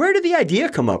 just where did the idea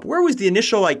come up? Where was the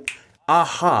initial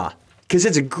aha? Because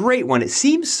it's a great one. It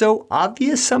seems so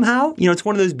obvious somehow. It's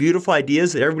one of those beautiful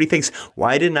ideas that everybody thinks,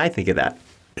 why didn't I think of that?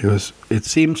 It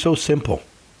seemed so simple.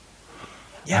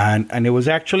 Yeah. And it was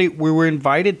actually, we were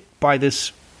invited by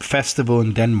this festival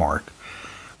in Denmark.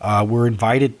 We were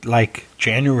invited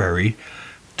January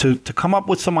to come up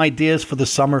with some ideas for the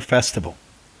summer festival.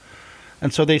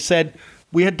 And so they said,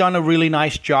 we had done a really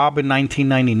nice job in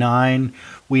 1999.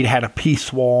 We'd had a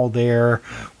peace wall there.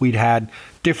 We'd had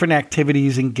different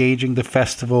activities engaging the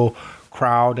festival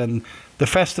crowd. And the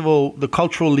festival, the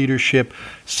cultural leadership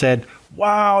said,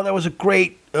 wow, that was a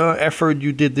great effort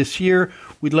you did this year.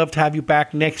 We'd love to have you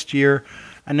back next year.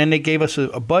 And then they gave us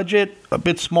a budget a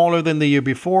bit smaller than the year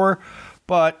before,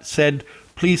 but said,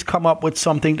 please come up with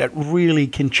something that really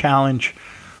can challenge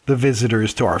the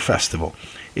visitors to our festival.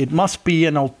 It must be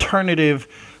an alternative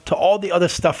to all the other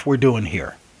stuff we're doing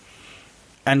here.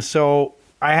 And so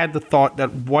I had the thought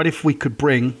that what if we could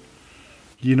bring,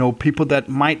 people that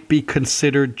might be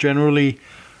considered generally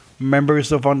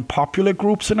members of unpopular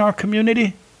groups in our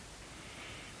community?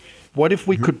 What if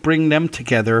we could bring them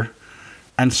together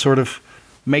and sort of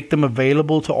make them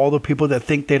available to all the people that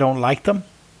think they don't like them?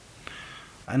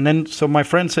 And then, so my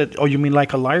friend said, oh, you mean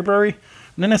like a library?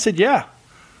 And then I said, yeah.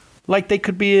 Like they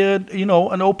could be an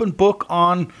open book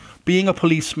on being a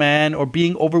policeman or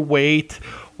being overweight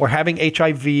or having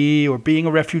HIV or being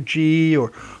a refugee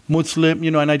or Muslim,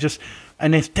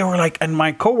 and they were like, and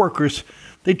my coworkers,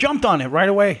 they jumped on it right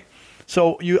away.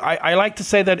 So I like to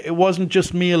say that it wasn't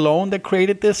just me alone that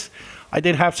created this. I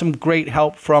did have some great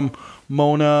help from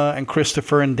Mona and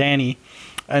Christopher and Danny.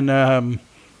 And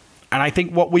I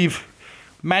think what we've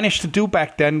managed to do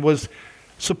back then was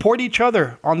support each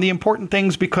other on the important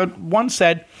things, because one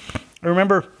said, I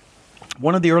remember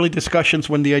one of the early discussions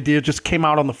when the idea just came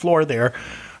out on the floor there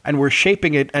and we're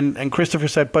shaping it, and Christopher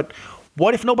said, but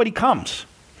what if nobody comes?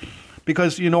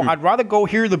 Because, I'd rather go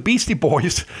hear the Beastie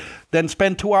Boys than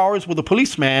spend 2 hours with a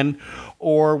policeman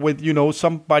or with,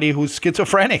 somebody who's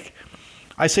schizophrenic.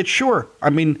 I said, sure.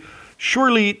 I mean,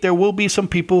 surely there will be some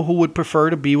people who would prefer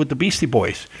to be with the Beastie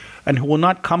Boys and who will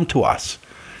not come to us.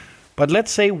 But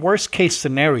let's say worst case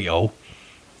scenario,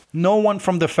 no one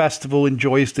from the festival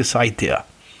enjoys this idea.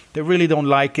 They really don't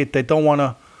like it. They don't want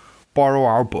to borrow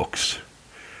our books.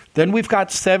 Then we've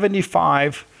got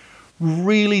 75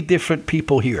 really different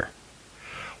people here.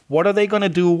 What are they going to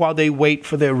do while they wait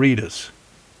for their readers?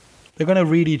 They're going to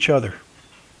read each other.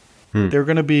 They're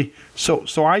going to be so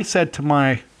I said to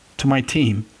my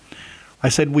team, I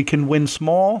said we can win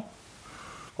small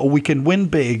or we can win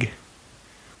big,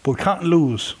 but we can't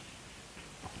lose.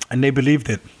 And they believed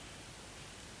it.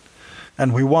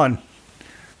 And we won.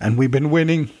 And we've been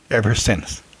winning ever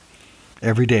since.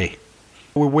 Every day.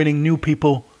 We're winning new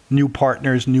people, new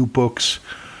partners, new books,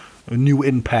 new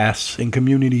impasse in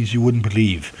communities you wouldn't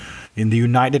believe. In the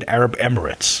United Arab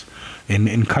Emirates.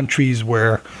 In countries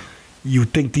where you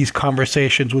think these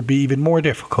conversations would be even more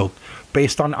difficult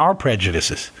based on our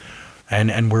prejudices.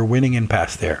 And we're winning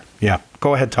impasse there. Yeah.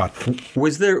 Go ahead, Todd.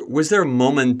 Was there a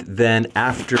moment then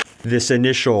after this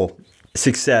initial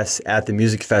success at the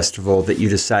music festival that you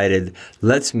decided,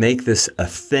 let's make this a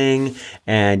thing,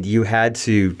 and you had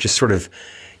to just sort of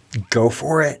go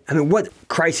for it? I mean, what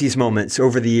crises moments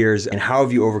over the years, and how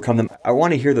have you overcome them? I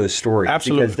want to hear those stories.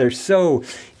 Absolutely. Because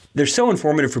they're so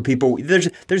informative for people.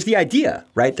 There's the idea,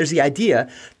 right? There's the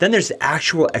idea. Then there's the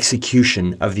actual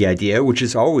execution of the idea, which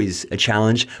is always a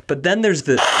challenge. But then there's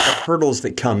the hurdles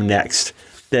that come next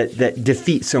that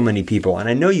defeat so many people. And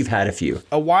I know you've had a few.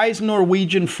 A wise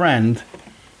Norwegian friend,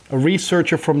 a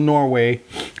researcher from Norway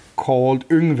called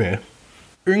Yngve.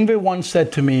 Yngve once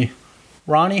said to me,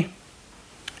 Ronnie,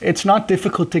 it's not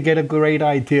difficult to get a great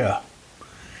idea.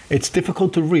 It's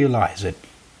difficult to realize it.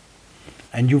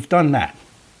 And you've done that.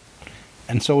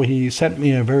 And so he sent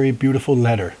me a very beautiful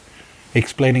letter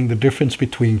explaining the difference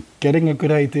between getting a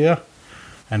good idea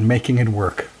and making it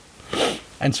work.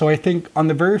 And so I think on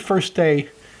the very first day,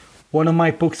 one of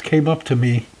my books came up to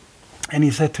me and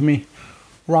he said to me,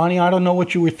 Ronnie, I don't know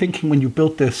what you were thinking when you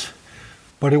built this,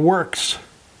 but it works.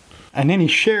 And then he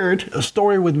shared a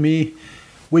story with me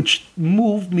which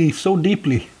moved me so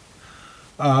deeply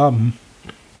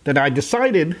that I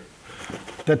decided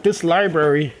that this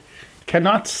library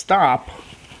cannot stop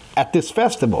at this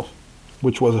festival,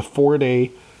 which was a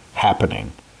 4-day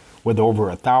happening with over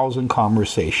 1,000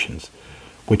 conversations,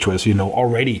 which was,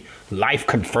 already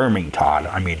life-confirming, Todd.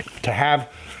 I mean, to have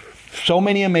so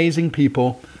many amazing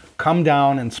people come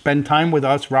down and spend time with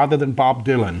us rather than Bob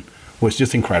Dylan was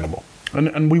just incredible.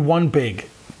 And we won big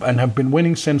and have been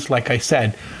winning since, like I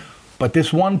said. But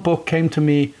this one book came to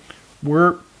me.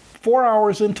 We're 4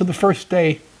 hours into the first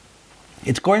day.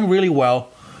 It's going really well.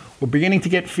 We're beginning to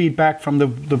get feedback from the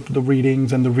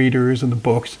readings and the readers and the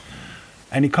books.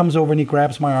 And he comes over and he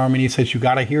grabs my arm and he says, you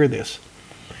got to hear this.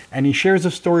 And he shares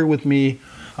a story with me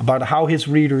about how his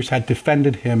readers had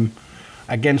defended him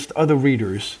against other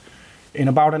readers in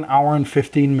about 1 hour and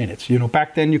 15 minutes.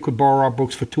 Back then you could borrow our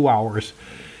books for 2 hours.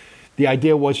 The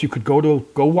idea was you could go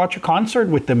watch a concert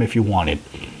with them if you wanted.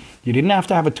 You didn't have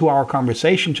to have a 2-hour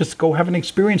conversation, just go have an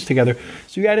experience together.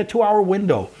 So you had a 2-hour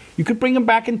window. You could bring them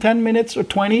back in 10 minutes or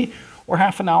 20 or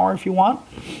half an hour if you want.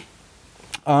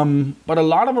 But a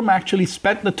lot of them actually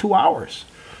spent the 2 hours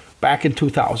back in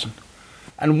 2000.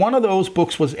 And one of those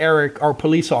books was Eric, our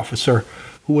police officer,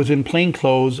 who was in plain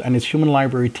clothes and his Human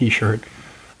Library t-shirt.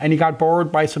 And he got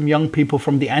borrowed by some young people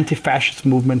from the anti-fascist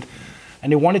movement.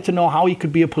 And they wanted to know how he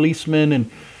could be a policeman and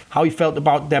how he felt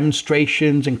about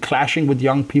demonstrations and clashing with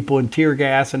young people and tear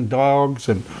gas and dogs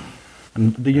and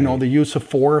the, the use of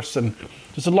force. And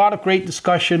there's a lot of great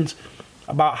discussions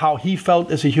about how he felt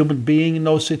as a human being in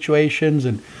those situations.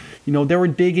 And, they were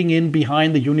digging in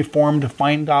behind the uniform to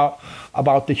find out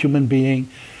about the human being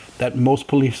that most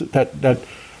police, that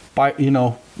by,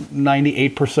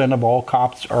 98% of all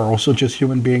cops are also just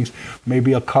human beings.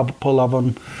 Maybe a couple of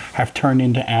them have turned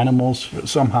into animals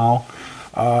somehow,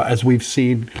 as we've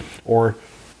seen, or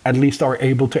at least are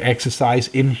able to exercise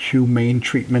inhumane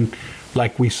treatment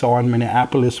like we saw in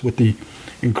Minneapolis with the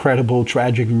incredible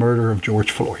tragic murder of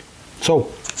George Floyd.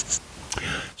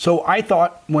 So I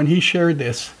thought when he shared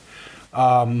this,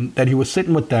 that he was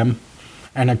sitting with them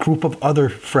and a group of other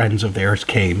friends of theirs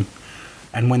came,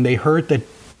 and when they heard that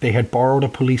they had borrowed a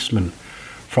policeman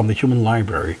from the Human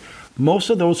Library, most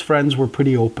of those friends were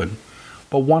pretty open,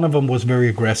 but one of them was very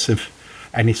aggressive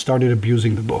and he started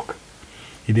abusing the book.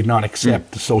 He did not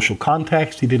accept the social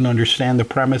context. He didn't understand the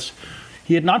premise.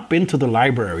 He had not been to the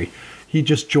library. He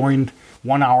just joined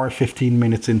 1 hour, 15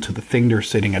 minutes into the thing. They're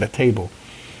sitting at a table.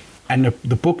 And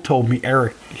the book told me,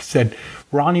 Eric, he said,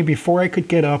 Ronnie, before I could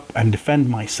get up and defend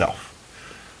myself,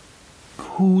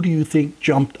 who do you think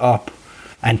jumped up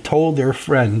and told their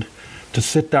friend to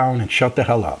sit down and shut the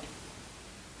hell up?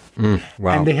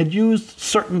 Wow. And they had used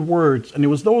certain words, and it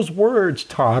was those words,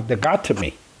 Todd, that got to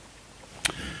me.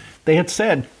 They had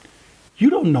said, you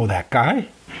don't know that guy.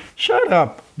 Shut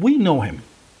up. We know him.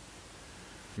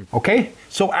 Okay?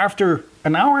 So after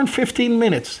an hour and 15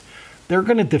 minutes, they're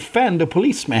going to defend a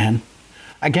policeman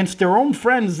against their own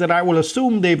friends that I will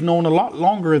assume they've known a lot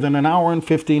longer than an hour and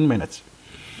 15 minutes.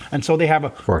 And so they have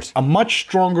a much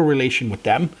stronger relation with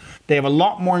them. They have a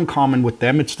lot more in common with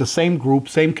them. It's the same group,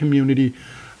 same community,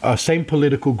 same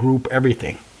political group,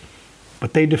 everything.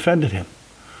 But they defended him.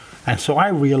 And so I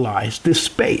realized this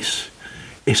space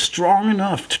is strong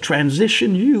enough to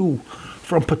transition you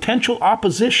from potential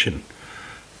opposition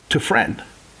to friend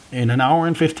in an hour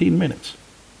and 15 minutes.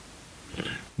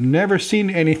 Never seen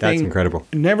anything. That's incredible.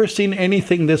 Never seen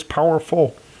anything this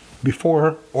powerful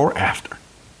before or after.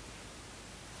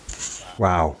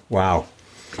 Wow.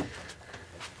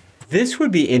 This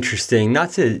would be interesting, not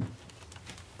to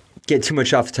get too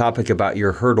much off the topic about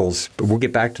your hurdles, but we'll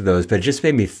get back to those. But it just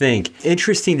made me think,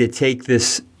 interesting to take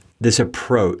this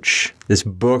approach, this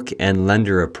book and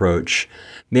lender approach,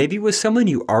 maybe with someone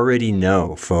you already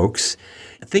know, folks.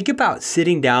 Think about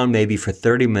sitting down maybe for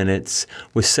 30 minutes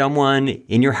with someone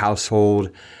in your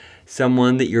household,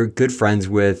 someone that you're good friends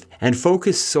with, and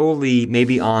focus solely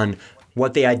maybe on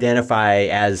what they identify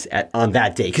as on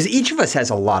that day. Because each of us has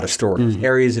a lot of stories,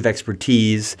 areas of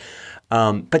expertise.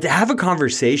 But to have a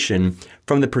conversation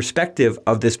from the perspective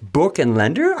of this book and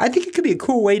lender, I think it could be a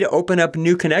cool way to open up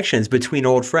new connections between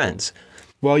old friends.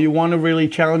 Well, you want to really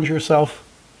challenge yourself?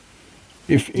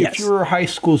 If you're a high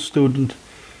school student,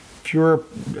 if you're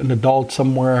an adult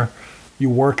somewhere, you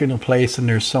work in a place and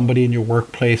there's somebody in your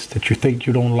workplace that you think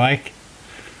you don't like,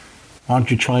 why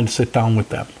don't you try and sit down with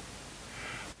them?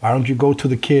 Why don't you go to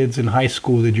the kids in high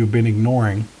school that you've been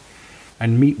ignoring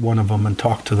and meet one of them and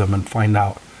talk to them and find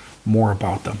out more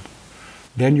about them?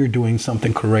 Then you're doing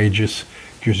something courageous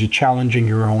because you're challenging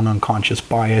your own unconscious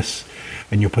bias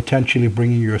and you're potentially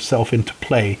bringing yourself into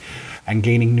play and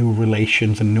gaining new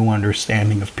relations and new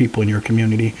understanding of people in your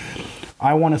community.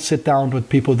 I want to sit down with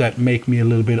people that make me a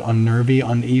little bit unnervy,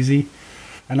 uneasy,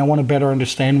 and I want to better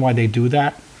understand why they do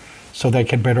that so that I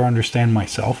can better understand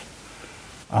myself.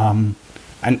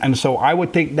 And so I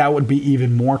would think that would be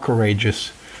even more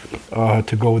courageous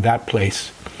to go that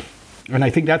place. And I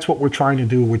think that's what we're trying to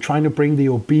do. We're trying to bring the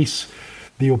obese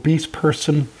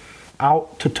person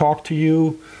out to talk to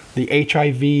you, the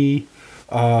HIV,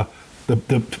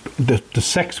 the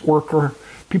sex worker,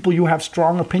 people you have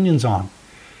strong opinions on,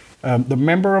 the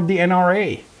member of the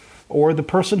NRA, or the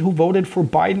person who voted for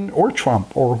Biden or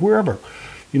Trump or whoever.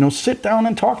 Sit down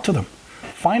and talk to them.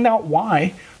 Find out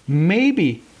why.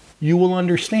 Maybe you will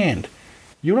understand.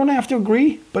 You don't have to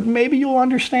agree, but maybe you'll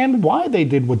understand why they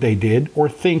did what they did, or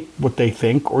think what they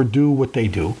think, or do what they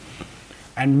do.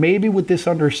 And maybe with this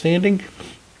understanding,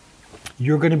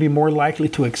 you're going to be more likely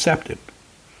to accept it.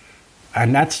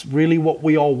 And that's really what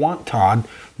we all want, Todd.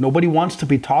 Nobody wants to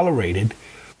be tolerated.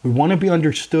 We want to be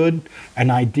understood and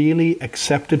ideally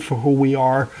accepted for who we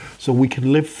are so we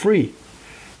can live free.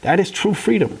 That is true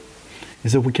freedom,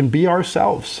 is that we can be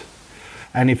ourselves.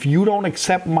 And if you don't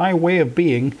accept my way of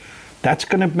being, that's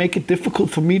going to make it difficult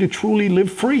for me to truly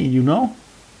live free, you know?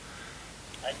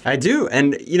 I do.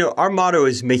 And, our motto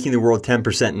is making the world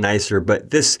 10% nicer. But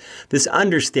this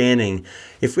understanding,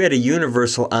 if we had a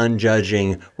universal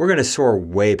unjudging, we're going to soar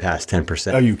way past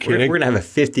 10%. Are you kidding? We're going to have a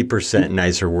 50%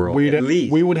 nicer world at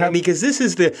least. We would have, because this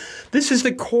is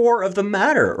the core of the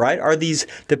matter, right? Are these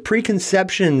the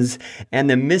preconceptions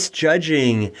and the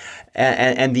misjudging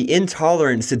and the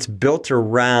intolerance that's built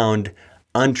around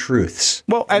untruths.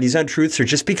 Well, and these untruths are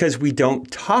just because we don't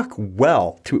talk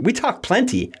well. We talk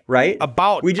plenty, right?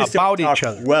 We just about don't talk each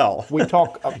other. Well, we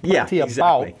talk plenty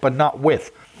about, but not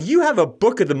with. You have a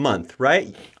book of the month,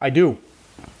 right? I do,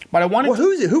 but I wanted. Well,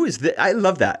 who is this? I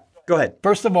love that. Go ahead.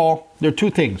 First of all, there are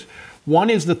two things. One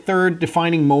is the third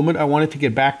defining moment I wanted to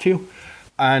get back to,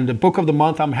 and the book of the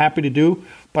month I'm happy to do.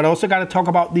 But I also got to talk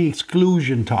about the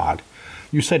exclusion, Todd.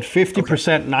 You said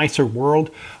 50% nicer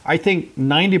world. I think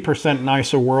 90%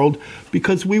 nicer world,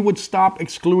 because we would stop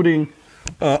excluding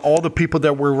all the people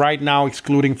that we're right now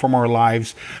excluding from our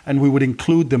lives, and we would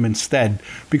include them instead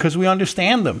because we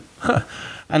understand them.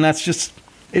 And that's just,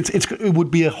 it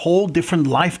would be a whole different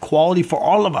life quality for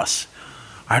all of us.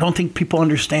 I don't think people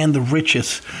understand the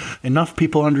riches. Enough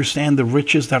people understand the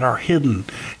riches that are hidden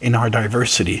in our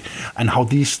diversity and how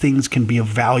these things can be of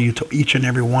value to each and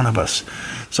every one of us.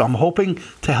 So I'm hoping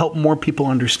to help more people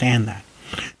understand that.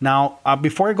 Now,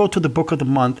 before I go to the book of the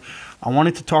month, I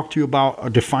wanted to talk to you about a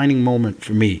defining moment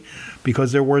for me,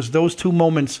 because there was those two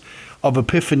moments of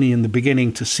epiphany in the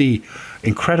beginning to see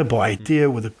incredible idea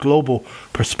with a global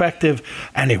perspective,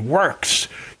 and it works,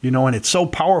 and it's so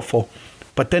powerful.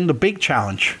 But then the big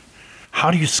challenge,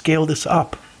 how do you scale this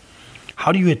up?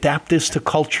 How do you adapt this to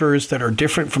cultures that are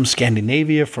different from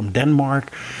Scandinavia, from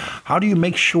Denmark? How do you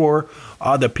make sure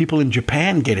that people in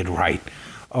Japan get it right?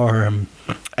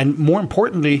 And more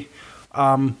importantly,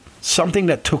 something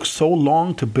that took so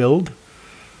long to build,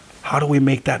 how do we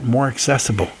make that more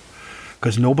accessible?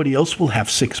 Because nobody else will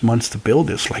have 6 months to build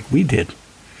this like we did.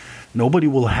 Nobody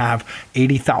will have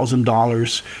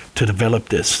 $80,000 to develop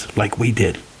this like we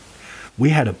did. We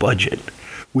had a budget.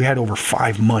 We had over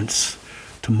 5 months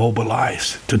to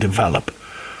mobilize, to develop.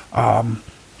 And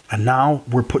now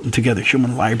we're putting together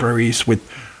human libraries with,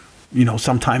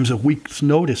 sometimes a week's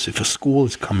notice if a school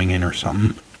is coming in or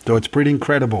something. So it's pretty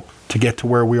incredible to get to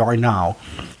where we are now,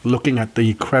 looking at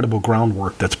the incredible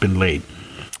groundwork that's been laid.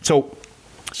 So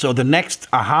the next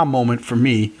aha moment for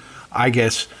me, I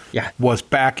guess, was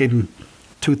back in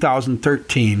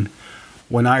 2013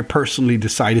 when I personally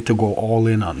decided to go all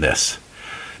in on this.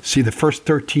 See, the first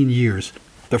 13 years,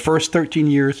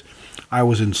 I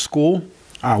was in school,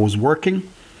 I was working,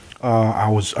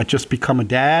 I just become a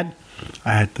dad,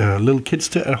 I had little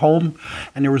kids at home,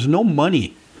 and there was no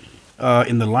money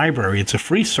in the library. It's a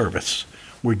free service.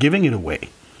 We're giving it away.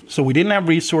 So we didn't have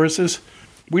resources.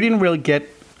 We didn't really get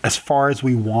as far as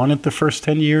we wanted the first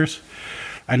 10 years.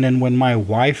 And then when my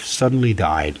wife suddenly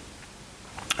died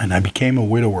and I became a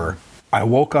widower, I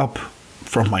woke up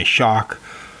from my shock.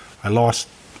 I lost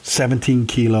 17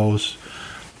 kilos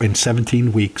in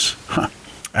 17 weeks.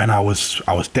 And I was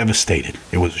devastated.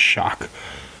 It was a shock.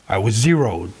 I was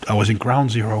zeroed. I was in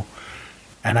ground zero.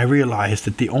 And I realized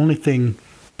that the only thing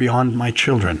beyond my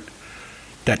children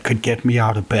that could get me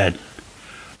out of bed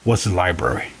was the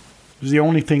library. It was the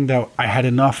only thing that I had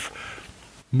enough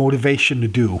motivation to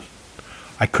do.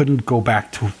 I couldn't go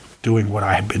back to doing what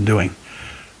I had been doing.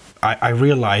 I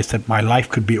realized that my life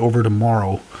could be over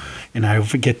tomorrow, and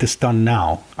if I get this done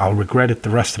now, I'll regret it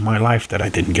the rest of my life that I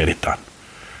didn't get it done.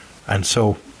 And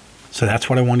so that's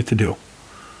what I wanted to do.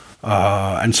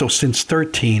 And so since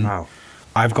 13, wow,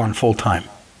 I've gone full-time.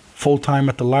 Full-time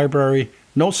at the library,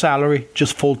 no salary,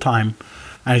 just full-time.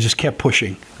 And I just kept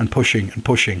pushing and pushing and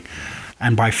pushing.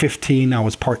 And by 15, I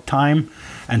was part-time,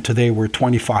 and today we're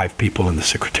 25 people in the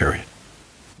Secretariat.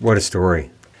 What a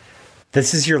story.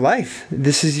 This is your life.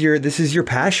 This is your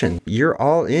passion. You're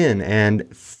all in, and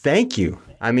thank you.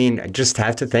 I mean, I just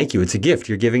have to thank you. It's a gift.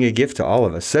 You're giving a gift to all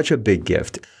of us. Such a big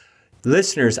gift.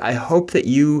 Listeners, I hope that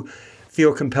you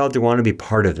feel compelled to want to be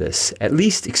part of this. At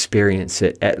least experience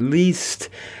it. At least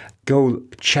go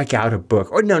check out a book.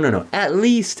 Or no. At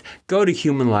least go to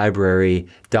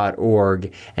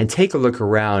humanlibrary.org and take a look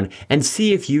around and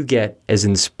see if you get as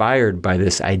inspired by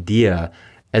this idea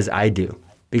as I do.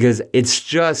 Because it's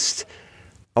just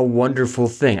a wonderful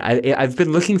thing. I've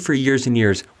been looking for years and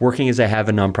years, working as I have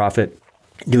a nonprofit,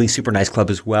 doing Super Nice Club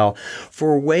as well,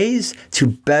 for ways to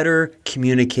better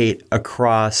communicate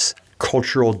across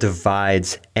cultural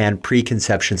divides and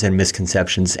preconceptions and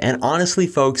misconceptions. And honestly,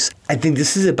 folks, I think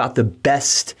this is about the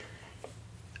best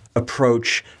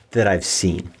approach that I've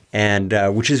seen. And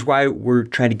which is why we're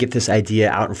trying to get this idea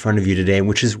out in front of you today, and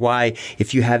which is why,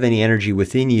 if you have any energy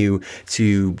within you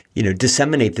to,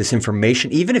 disseminate this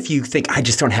information, even if you think, I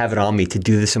just don't have it on me to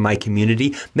do this in my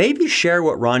community, maybe share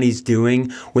what Ronnie's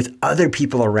doing with other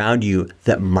people around you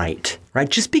that might, right?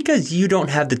 Just because you don't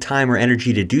have the time or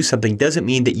energy to do something doesn't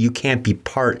mean that you can't be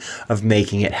part of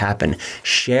making it happen.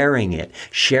 Sharing it,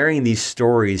 sharing these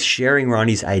stories, sharing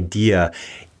Ronnie's idea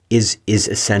is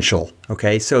essential.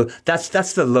 Okay, so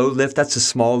that's the low lift. That's the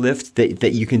small lift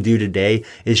that you can do today,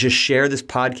 is just share this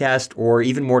podcast, or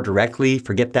even more directly,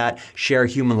 forget that, share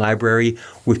Human Library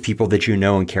with people that you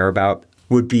know and care about.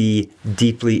 Would be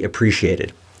deeply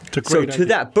appreciated. So to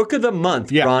that book of the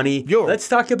month, Ronnie, let's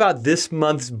talk about this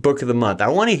month's book of the month. I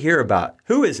want to hear about,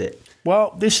 who is it?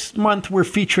 Well, this month we're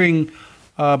featuring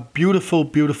a beautiful,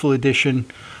 beautiful edition,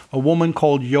 a woman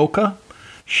called Yoka.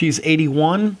 She's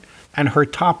 81. And her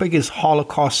topic is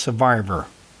Holocaust survivor.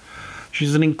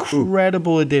 She's an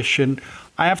incredible edition.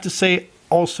 I have to say,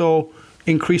 also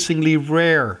increasingly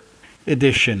rare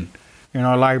edition in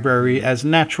our library, as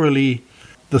naturally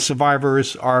the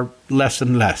survivors are less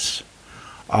and less.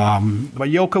 But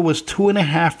Yoka was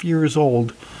 2.5 years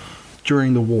old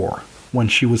during the war when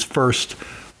she was first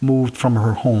moved from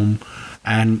her home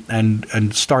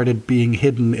and started being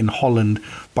hidden in Holland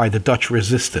by the Dutch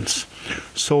resistance.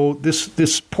 So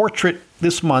this portrait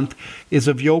this month is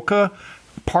of Yoka,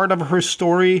 part of her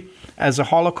story as a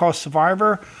Holocaust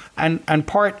survivor, and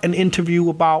part an interview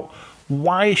about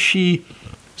why she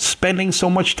spending so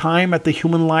much time at the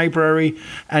Human Library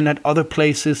and at other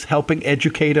places, helping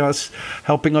educate us,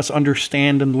 helping us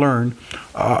understand and learn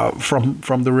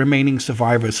from the remaining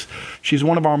survivors. She's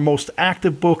one of our most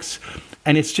active books,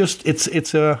 and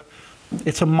it's a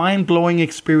mind-blowing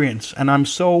experience. And I'm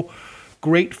so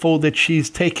grateful that she's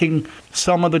taking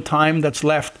some of the time that's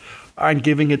left and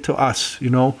giving it to us.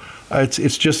 I'm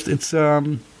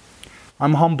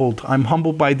humbled. I'm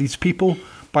humbled by these people,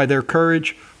 by their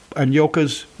courage. And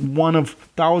Yoka's one of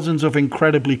thousands of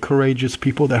incredibly courageous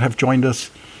people that have joined us.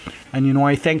 And,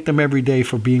 I thank them every day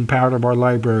for being part of our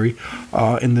library,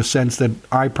 in the sense that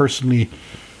I personally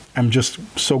am just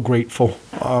so grateful.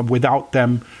 Without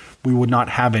them, we would not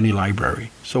have any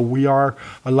library. So we are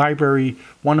a library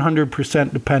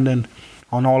 100% dependent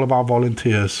on all of our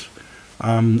volunteers.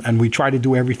 And we try to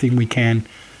do everything we can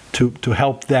to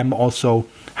help them also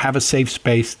have a safe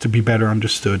space to be better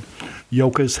understood.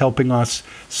 Yoka is helping us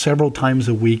several times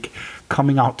a week,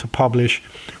 coming out to publish,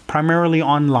 primarily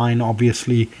online,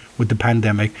 obviously, with the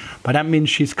pandemic. But that means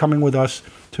she's coming with us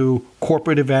to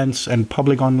corporate events and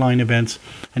public online events.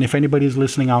 And if anybody's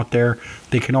listening out there,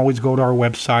 they can always go to our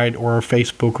website or our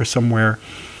Facebook or somewhere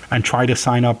and try to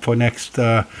sign up for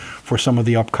some of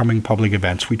the upcoming public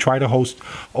events. We try to host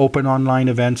open online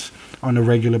events on a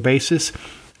regular basis.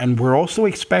 And we're also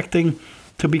expecting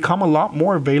to become a lot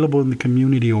more available in the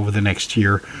community over the next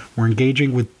year. We're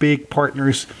engaging with big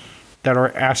partners that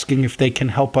are asking if they can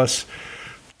help us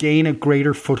gain a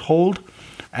greater foothold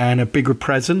and a bigger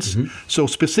presence. Mm-hmm. So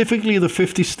specifically the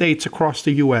 50 states across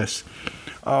the U.S.,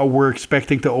 we're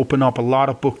expecting to open up a lot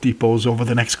of book depots over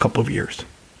the next couple of years.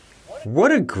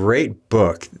 What a great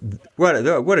book. What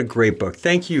a great book.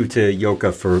 Thank you to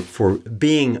Yoka for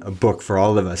being a book for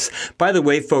all of us. By the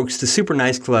way, folks, the Super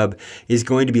Nice Club is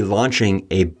going to be launching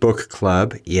a book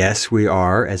club. Yes, we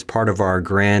are, as part of our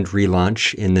grand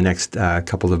relaunch in the next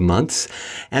couple of months.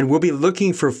 And we'll be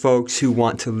looking for folks who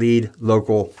want to lead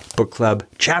local book club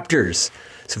chapters.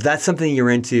 So if that's something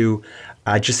you're into,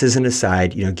 just as an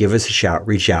aside, give us a shout,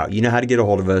 reach out. You know how to get a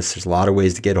hold of us. There's a lot of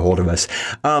ways to get a hold of us.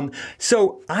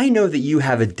 So I know that you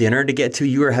have a dinner to get to.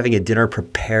 You are having a dinner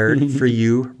prepared for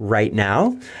you right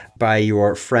now by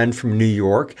your friend from New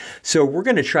York. So we're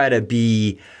going to try to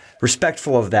be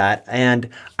respectful of that. And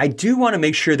I do want to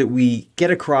make sure that we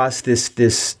get across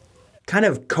this kind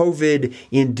of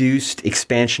COVID-induced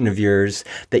expansion of yours,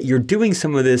 that you're doing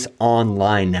some of this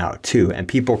online now too, and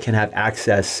people can have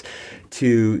access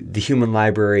to the Human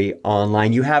Library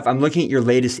online. I'm looking at your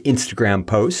latest Instagram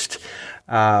post,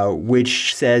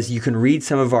 which says you can read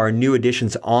some of our new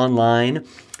editions online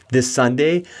this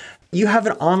Sunday. You have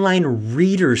an online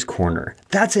reader's corner.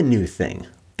 That's a new thing.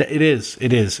 It is.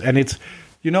 And it's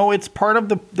part of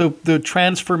the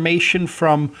transformation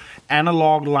from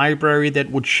analog library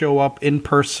that would show up in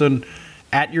person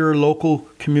at your local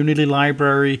community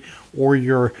library or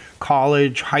your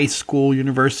college, high school,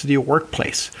 university, or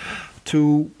workplace,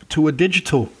 to a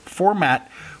digital format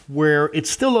where it's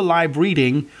still a live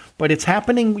reading, but it's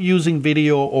happening using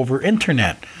video over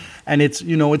internet. And it's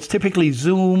typically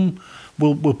Zoom.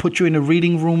 We'll put you in a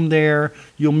reading room there.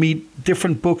 You'll meet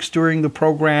different books during the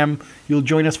program. You'll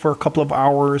join us for a couple of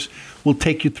hours. We'll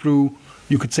take you through,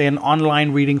 you could say, an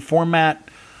online reading format.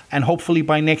 And hopefully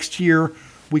by next year,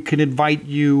 we can invite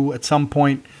you at some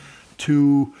point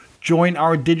to join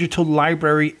our digital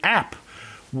library app,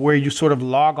 where you sort of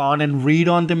log on and read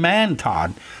on demand,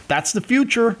 Todd. That's the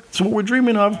future. That's what we're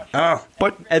dreaming of. Oh,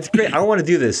 but it's great. I want to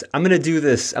do this. I'm going to do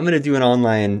this. I'm going to do an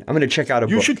online. I'm going to check out a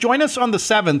book. You should join us on the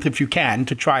 7th if you can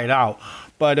to try it out.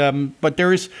 But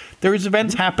there's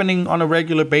events happening on a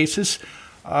regular basis.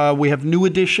 We have new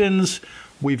editions.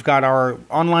 We've got our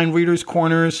online readers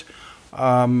corners,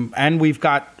 and we've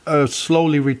got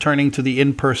slowly returning to the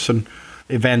in-person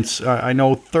events. I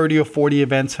know 30 or 40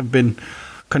 events have been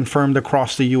confirmed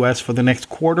across the U.S. for the next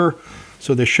quarter,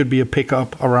 so there should be a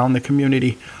pickup around the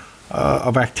community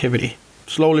of activity,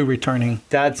 slowly returning.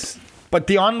 But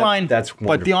the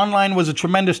online was a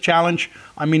tremendous challenge.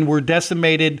 I mean, we're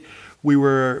decimated. We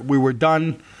were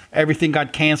done. Everything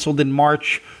got canceled in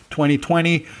March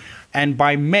 2020, and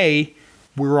by May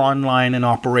we were online and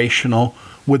operational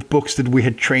with books that we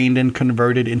had trained and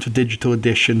converted into digital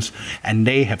editions, and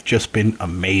they have just been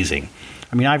amazing.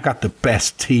 I mean, I've got the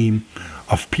best team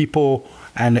of people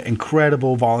and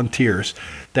incredible volunteers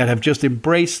that have just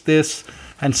embraced this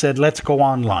and said, let's go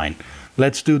online.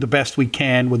 Let's do the best we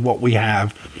can with what we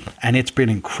have. And it's been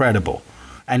incredible.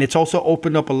 And it's also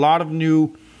opened up a lot of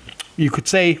new, you could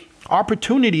say,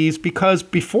 opportunities, because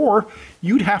before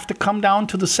you'd have to come down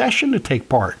to the session to take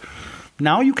part.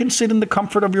 Now you can sit in the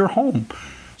comfort of your home.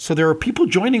 So there are people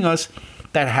joining us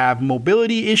that have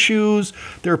mobility issues.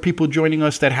 There are people joining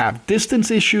us that have distance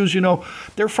issues.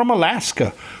 They're from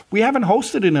Alaska. We haven't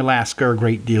hosted in Alaska a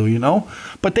great deal,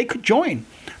 but they could join.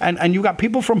 And you got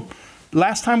people from,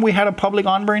 last time we had a public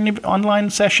online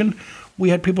session, we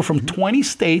had people from 20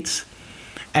 states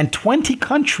and 20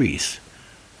 countries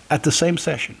at the same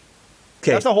session.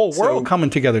 Okay, that's the whole world coming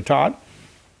together, Todd.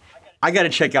 I got to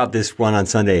check out this one on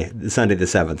Sunday the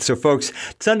 7th. So, folks,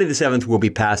 Sunday the 7th will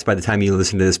be past by the time you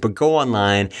listen to this, but go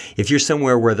online. If you're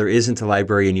somewhere where there isn't a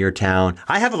library in your town,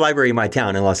 I have a library in my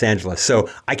town in Los Angeles, so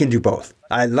I can do both.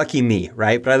 Lucky me,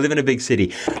 right? But I live in a big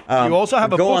city. You also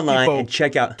have a go book online depot, and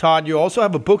check out. Todd, you also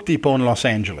have a book depot in Los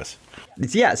Angeles.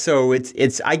 Yeah, so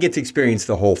it's I get to experience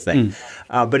the whole thing.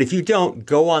 But if you don't,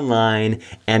 go online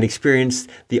and experience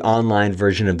the online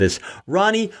version of this.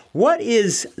 Ronnie,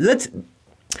 let's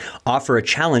offer a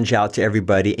challenge out to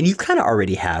everybody, and you kind of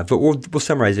already have, but we'll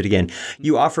summarize it again.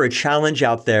 You offer a challenge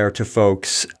out there to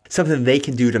folks, something they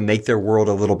can do to make their world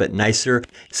a little bit nicer.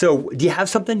 So do you have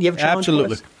something? Do you have a challenge?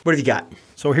 Absolutely. For us? What have you got?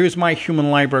 So here's my human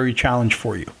library challenge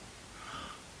for you.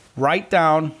 Write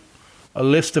down a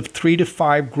list of 3 to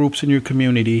 5 groups in your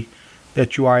community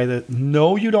that you either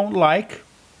know you don't like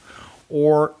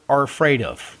or are afraid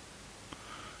of.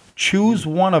 Choose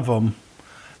one of them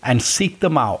and seek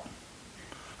them out.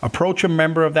 Approach a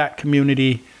member of that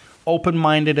community,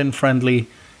 open-minded and friendly.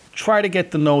 Try to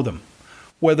get to know them.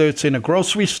 Whether it's in a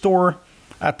grocery store,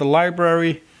 at the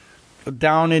library,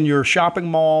 down in your shopping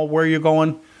mall, where you're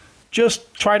going,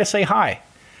 just try to say hi.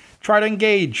 Try to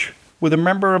engage with a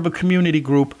member of a community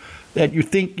group that you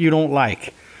think you don't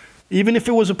like. Even if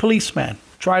it was a policeman,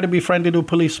 try to be friendly to a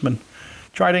policeman.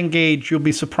 Try to engage. You'll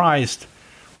be surprised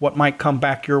what might come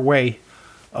back your way,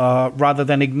 rather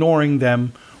than ignoring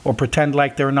them or pretend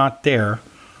like they're not there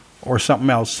or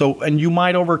something else. And you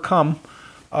might overcome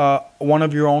one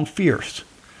of your own fears.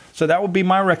 So that would be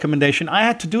my recommendation. I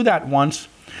had to do that once.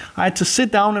 I had to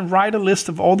sit down and write a list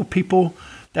of all the people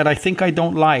that I think I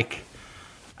don't like.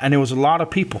 And it was a lot of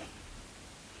people.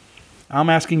 I'm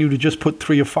asking you to just put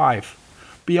 3 or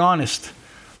 5. Be honest.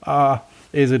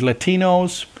 Is it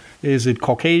Latinos? Is it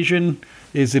Caucasian?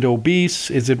 Is it obese?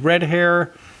 Is it red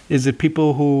hair? Is it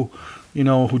people who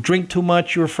drink too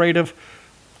much you're afraid of?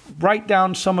 Write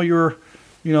down some of your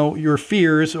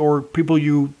fears, or people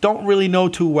you don't really know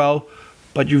too well,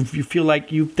 but you feel like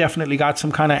you've definitely got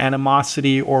some kind of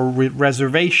animosity or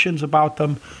reservations about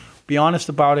them. Be honest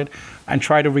about it and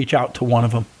try to reach out to one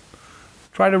of them.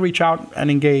 Try to reach out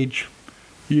and engage.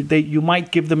 You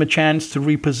might give them a chance to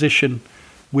reposition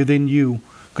within you,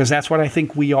 because that's what I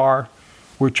think we are.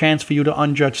 We're a chance for you to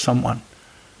unjudge someone.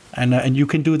 And you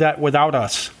can do that without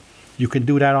us. You can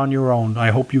do that on your own.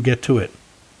 I hope you get to it.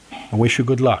 I wish you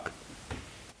good luck.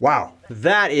 Wow.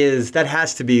 That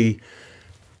has to be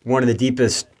one of the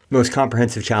deepest, most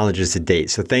comprehensive challenges to date.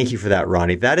 So thank you for that,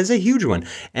 Ronnie. That is a huge one.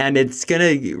 And it's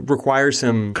going to require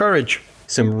some courage,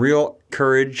 some real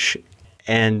courage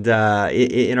and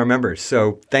in our members.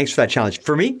 So thanks for that challenge.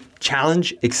 For me,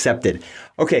 challenge accepted.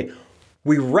 Okay,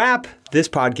 we wrap this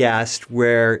podcast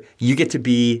where you get to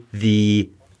be the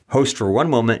host for one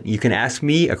moment. You can ask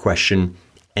me a question,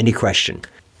 any question.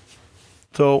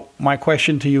 So my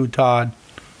question to you, Todd,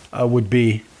 would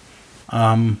be,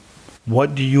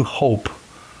 what do you hope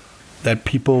that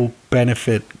people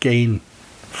gain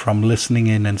from listening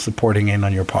in and supporting in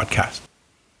on your podcast?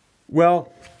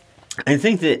 Well, I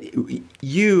think that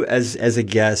you as a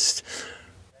guest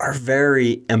are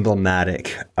very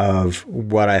emblematic of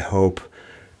what I hope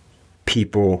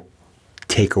people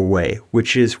take away,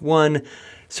 which is one,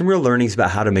 some real learnings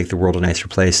about how to make the world a nicer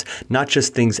place, not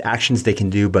just things, actions they can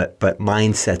do, but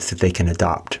mindsets that they can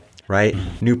adopt, right?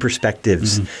 New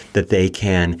perspectives that they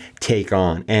can take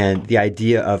on. And the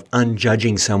idea of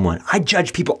unjudging someone. I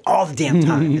judge people all the damn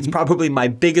time. It's probably my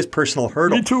biggest personal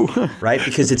hurdle. Me too. Right?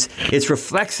 Because it's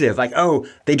reflexive. Like, oh,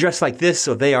 they dress like this,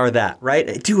 so they are that, right?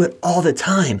 I do it all the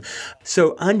time.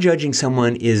 So unjudging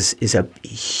someone is a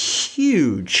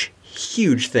huge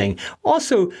thing.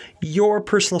 Also, your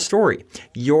personal story,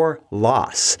 your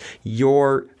loss,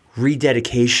 your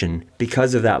rededication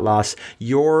because of that loss,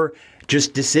 your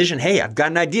just decision, hey, I've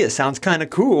got an idea, sounds kind of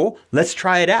cool, let's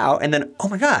try it out, and then, oh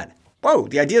my God, whoa,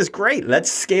 the idea is great, let's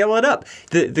scale it up.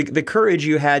 The courage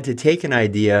you had to take an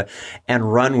idea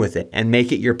and run with it and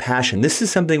make it your passion. This is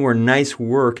something where Nice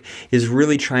Work is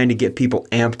really trying to get people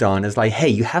amped on. It's like, hey,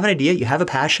 you have an idea, you have a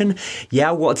passion?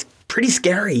 Yeah, well, it's pretty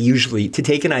scary usually to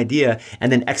take an idea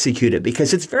and then execute it,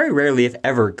 because it's very rarely, if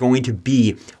ever, going to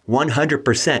be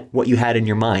 100% what you had in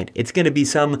your mind. It's going to be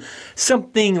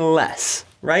something less.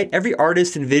 Right? Every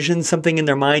artist envisions something in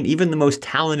their mind, even the most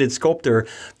talented sculptor,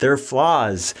 there are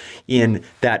flaws in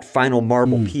that final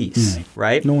marble piece,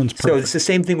 right? No one's perfect. So it's the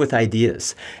same thing with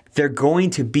ideas. They're going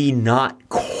to be not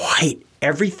quite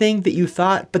everything that you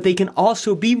thought, but they can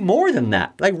also be more than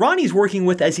that. Like Ronnie's working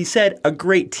with, as he said, a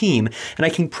great team. And I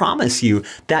can promise you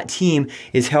that team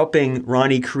is helping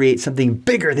Ronnie create something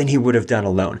bigger than he would have done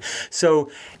alone. So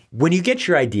when you get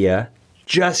your idea,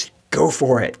 just go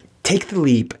for it. Take the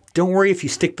leap. Don't worry if you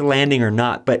stick the landing or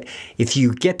not, but if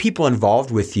you get people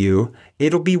involved with you,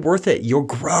 it'll be worth it. You'll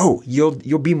grow.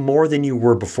 You'll be more than you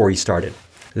were before you started.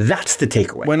 That's the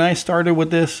takeaway. When I started with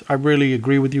this, I really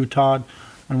agree with you, Todd.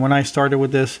 And when I started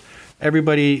with this,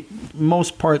 everybody,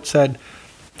 most part said,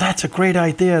 that's a great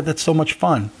idea. That's so much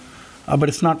fun. But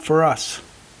it's not for us.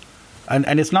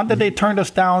 And it's not that they turned us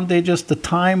down. The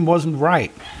time wasn't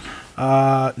right.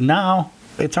 Now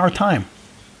it's our time.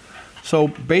 So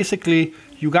basically,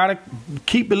 you got to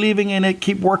keep believing in it,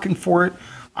 keep working for it.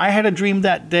 I had a dream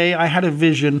that day. I had a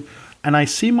vision, and I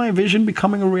see my vision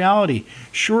becoming a reality.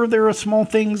 Sure, there are small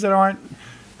things that aren't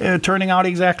turning out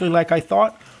exactly like I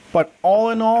thought, but all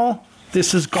in all,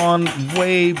 this has gone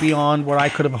way beyond what I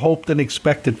could have hoped and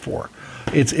expected for.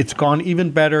 It's gone even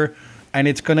better, and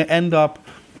it's going to end up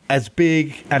as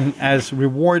big and as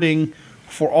rewarding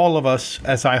for all of us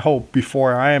as I hope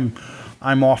before I'm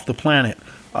off the planet.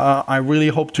 I really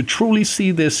hope to truly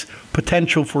see this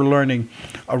potential for learning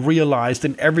realized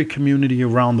in every community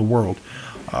around the world.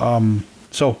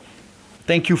 So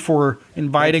thank you for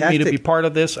inviting me to be part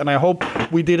of this. And I hope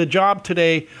we did a job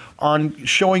today on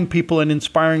showing people and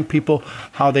inspiring people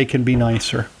how they can be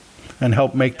nicer and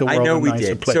help make the world a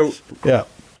nicer place. So, yeah.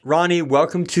 Ronnie,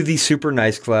 welcome to the Super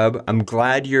Nice Club. I'm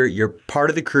glad you're part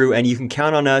of the crew, and you can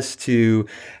count on us to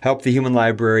help the Human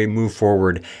Library move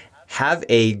forward. Have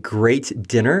a great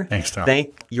dinner. Thanks, Tom.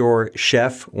 Thank your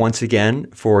chef once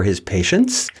again for his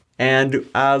patience, and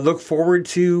look forward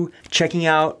to checking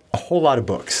out a whole lot of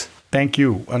books. Thank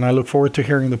you, and I look forward to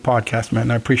hearing the podcast,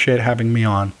 man. I appreciate having me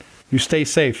on. You stay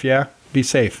safe, yeah? Be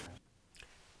safe.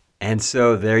 And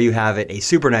so there you have it, a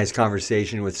super nice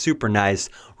conversation with super nice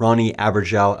Ronnie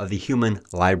Abergel of the Human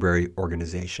Library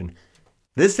Organization.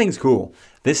 This thing's cool.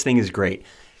 This thing is great.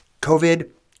 COVID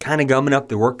kind of gumming up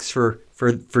the works for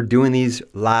doing these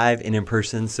live and in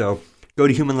person. So go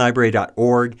to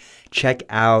humanlibrary.org, check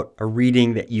out a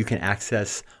reading that you can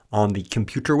access on the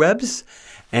computer webs,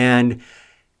 and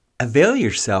avail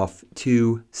yourself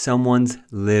to someone's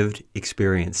lived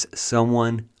experience,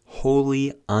 someone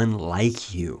wholly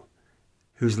unlike you,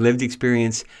 whose lived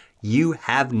experience you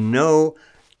have no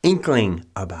inkling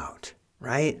about,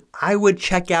 right? I would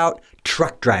check out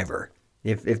truck driver.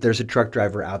 If there's a truck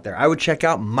driver out there, I would check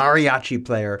out mariachi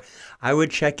player. I would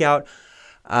check out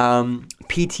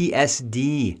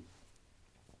PTSD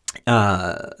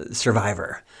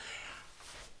survivor.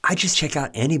 I just check out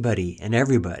anybody and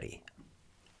everybody.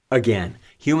 Again,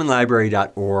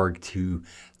 humanlibrary.org to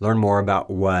learn more about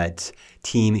what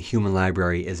Team Human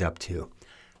Library is up to.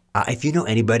 If you know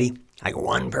anybody, like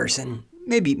one person,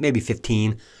 maybe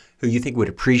 15 who you think would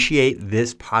appreciate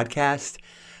this podcast,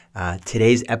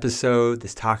 today's episode,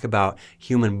 this talk about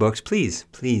human books, please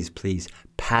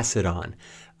pass it on.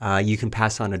 You can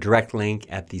pass on a direct link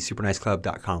at the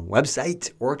superniceclub.com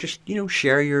website, or just,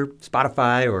 share your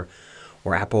Spotify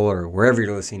or Apple or wherever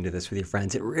you're listening to this with your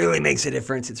friends. It really makes a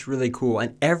difference. It's really cool.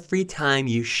 And every time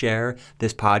you share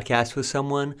this podcast with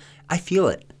someone, I feel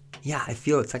it. Yeah, I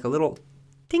feel it. It's like a little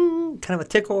ding, kind of a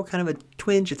tickle, kind of a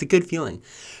twinge. It's a good feeling.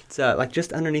 It's like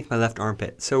just underneath my left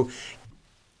armpit. So,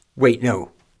 wait,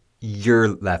 no, your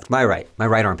left, my right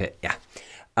armpit. Yeah.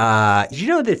 Did you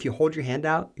know that if you hold your hand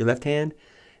out, your left hand,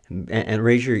 and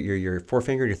raise your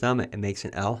forefinger and your thumb, it makes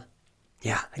an L?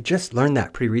 Yeah, I just learned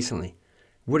that pretty recently.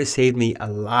 Would have saved me a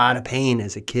lot of pain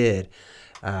as a kid,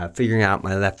 figuring out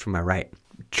my left from my right.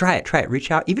 Try it.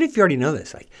 Reach out. Even if you already know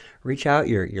this, like reach out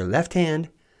your left hand.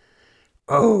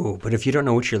 Oh, but if you don't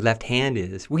know what your left hand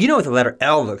is, well, you know what the letter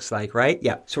L looks like, right?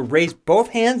 Yeah. So raise both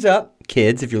hands up,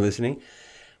 kids, if you're listening.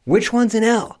 Which one's an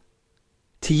L?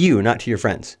 To you, not to your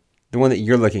friends. The one that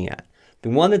you're looking at. The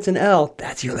one that's an L,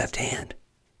 that's your left hand.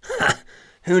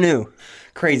 Who knew?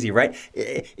 Crazy, right?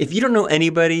 If you don't know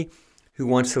anybody who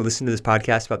wants to listen to this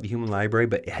podcast about the human library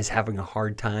but is having a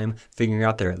hard time figuring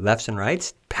out their lefts and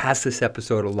rights, pass this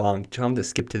episode along. Tell them to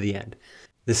skip to the end.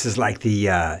 This is like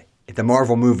the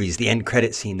Marvel movies, the end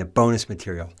credit scene, the bonus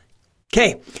material.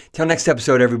 Okay, till next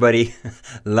episode, everybody.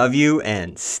 Love you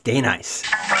and stay nice.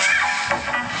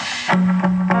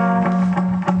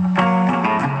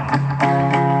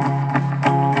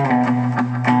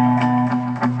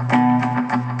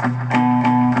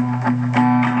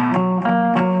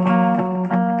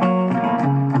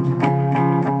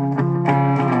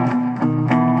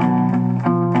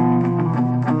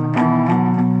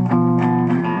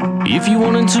 If you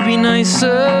wanted to be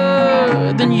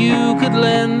nicer, then you could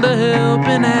lend a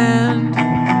helping hand.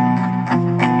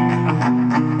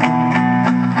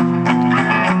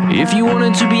 If you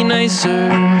wanted to be nicer,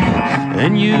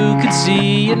 then you could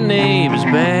see your neighbor's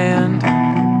band.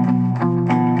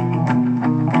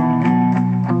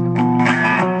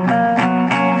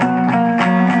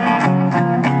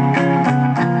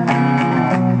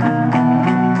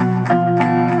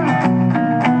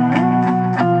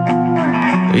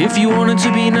 If you wanted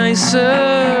to be nicer,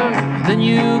 then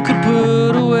you could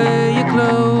put away your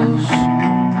clothes.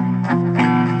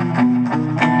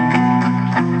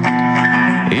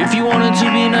 If you wanted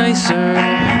to be nicer,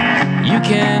 you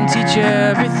can teach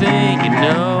everything you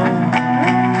know.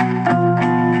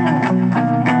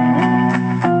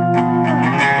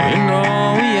 And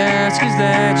all we ask is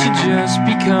that you just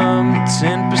become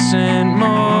 10%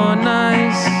 more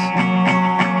nice.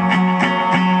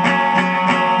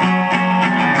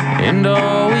 And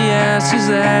all we ask is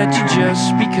that you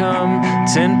just become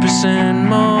 10%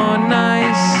 more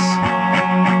nice.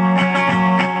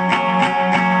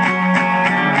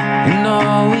 And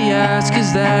all we ask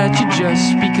is that you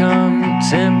just become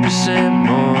 10%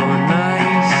 more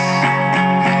nice.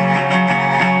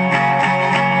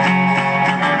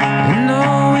 And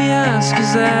all we ask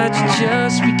is that you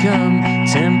just become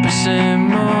 10%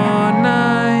 more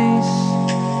nice.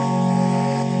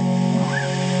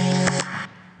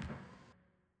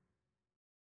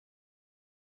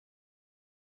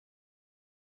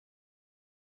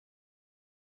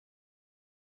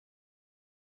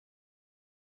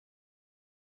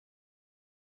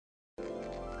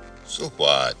 So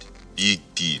what? Big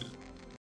deal.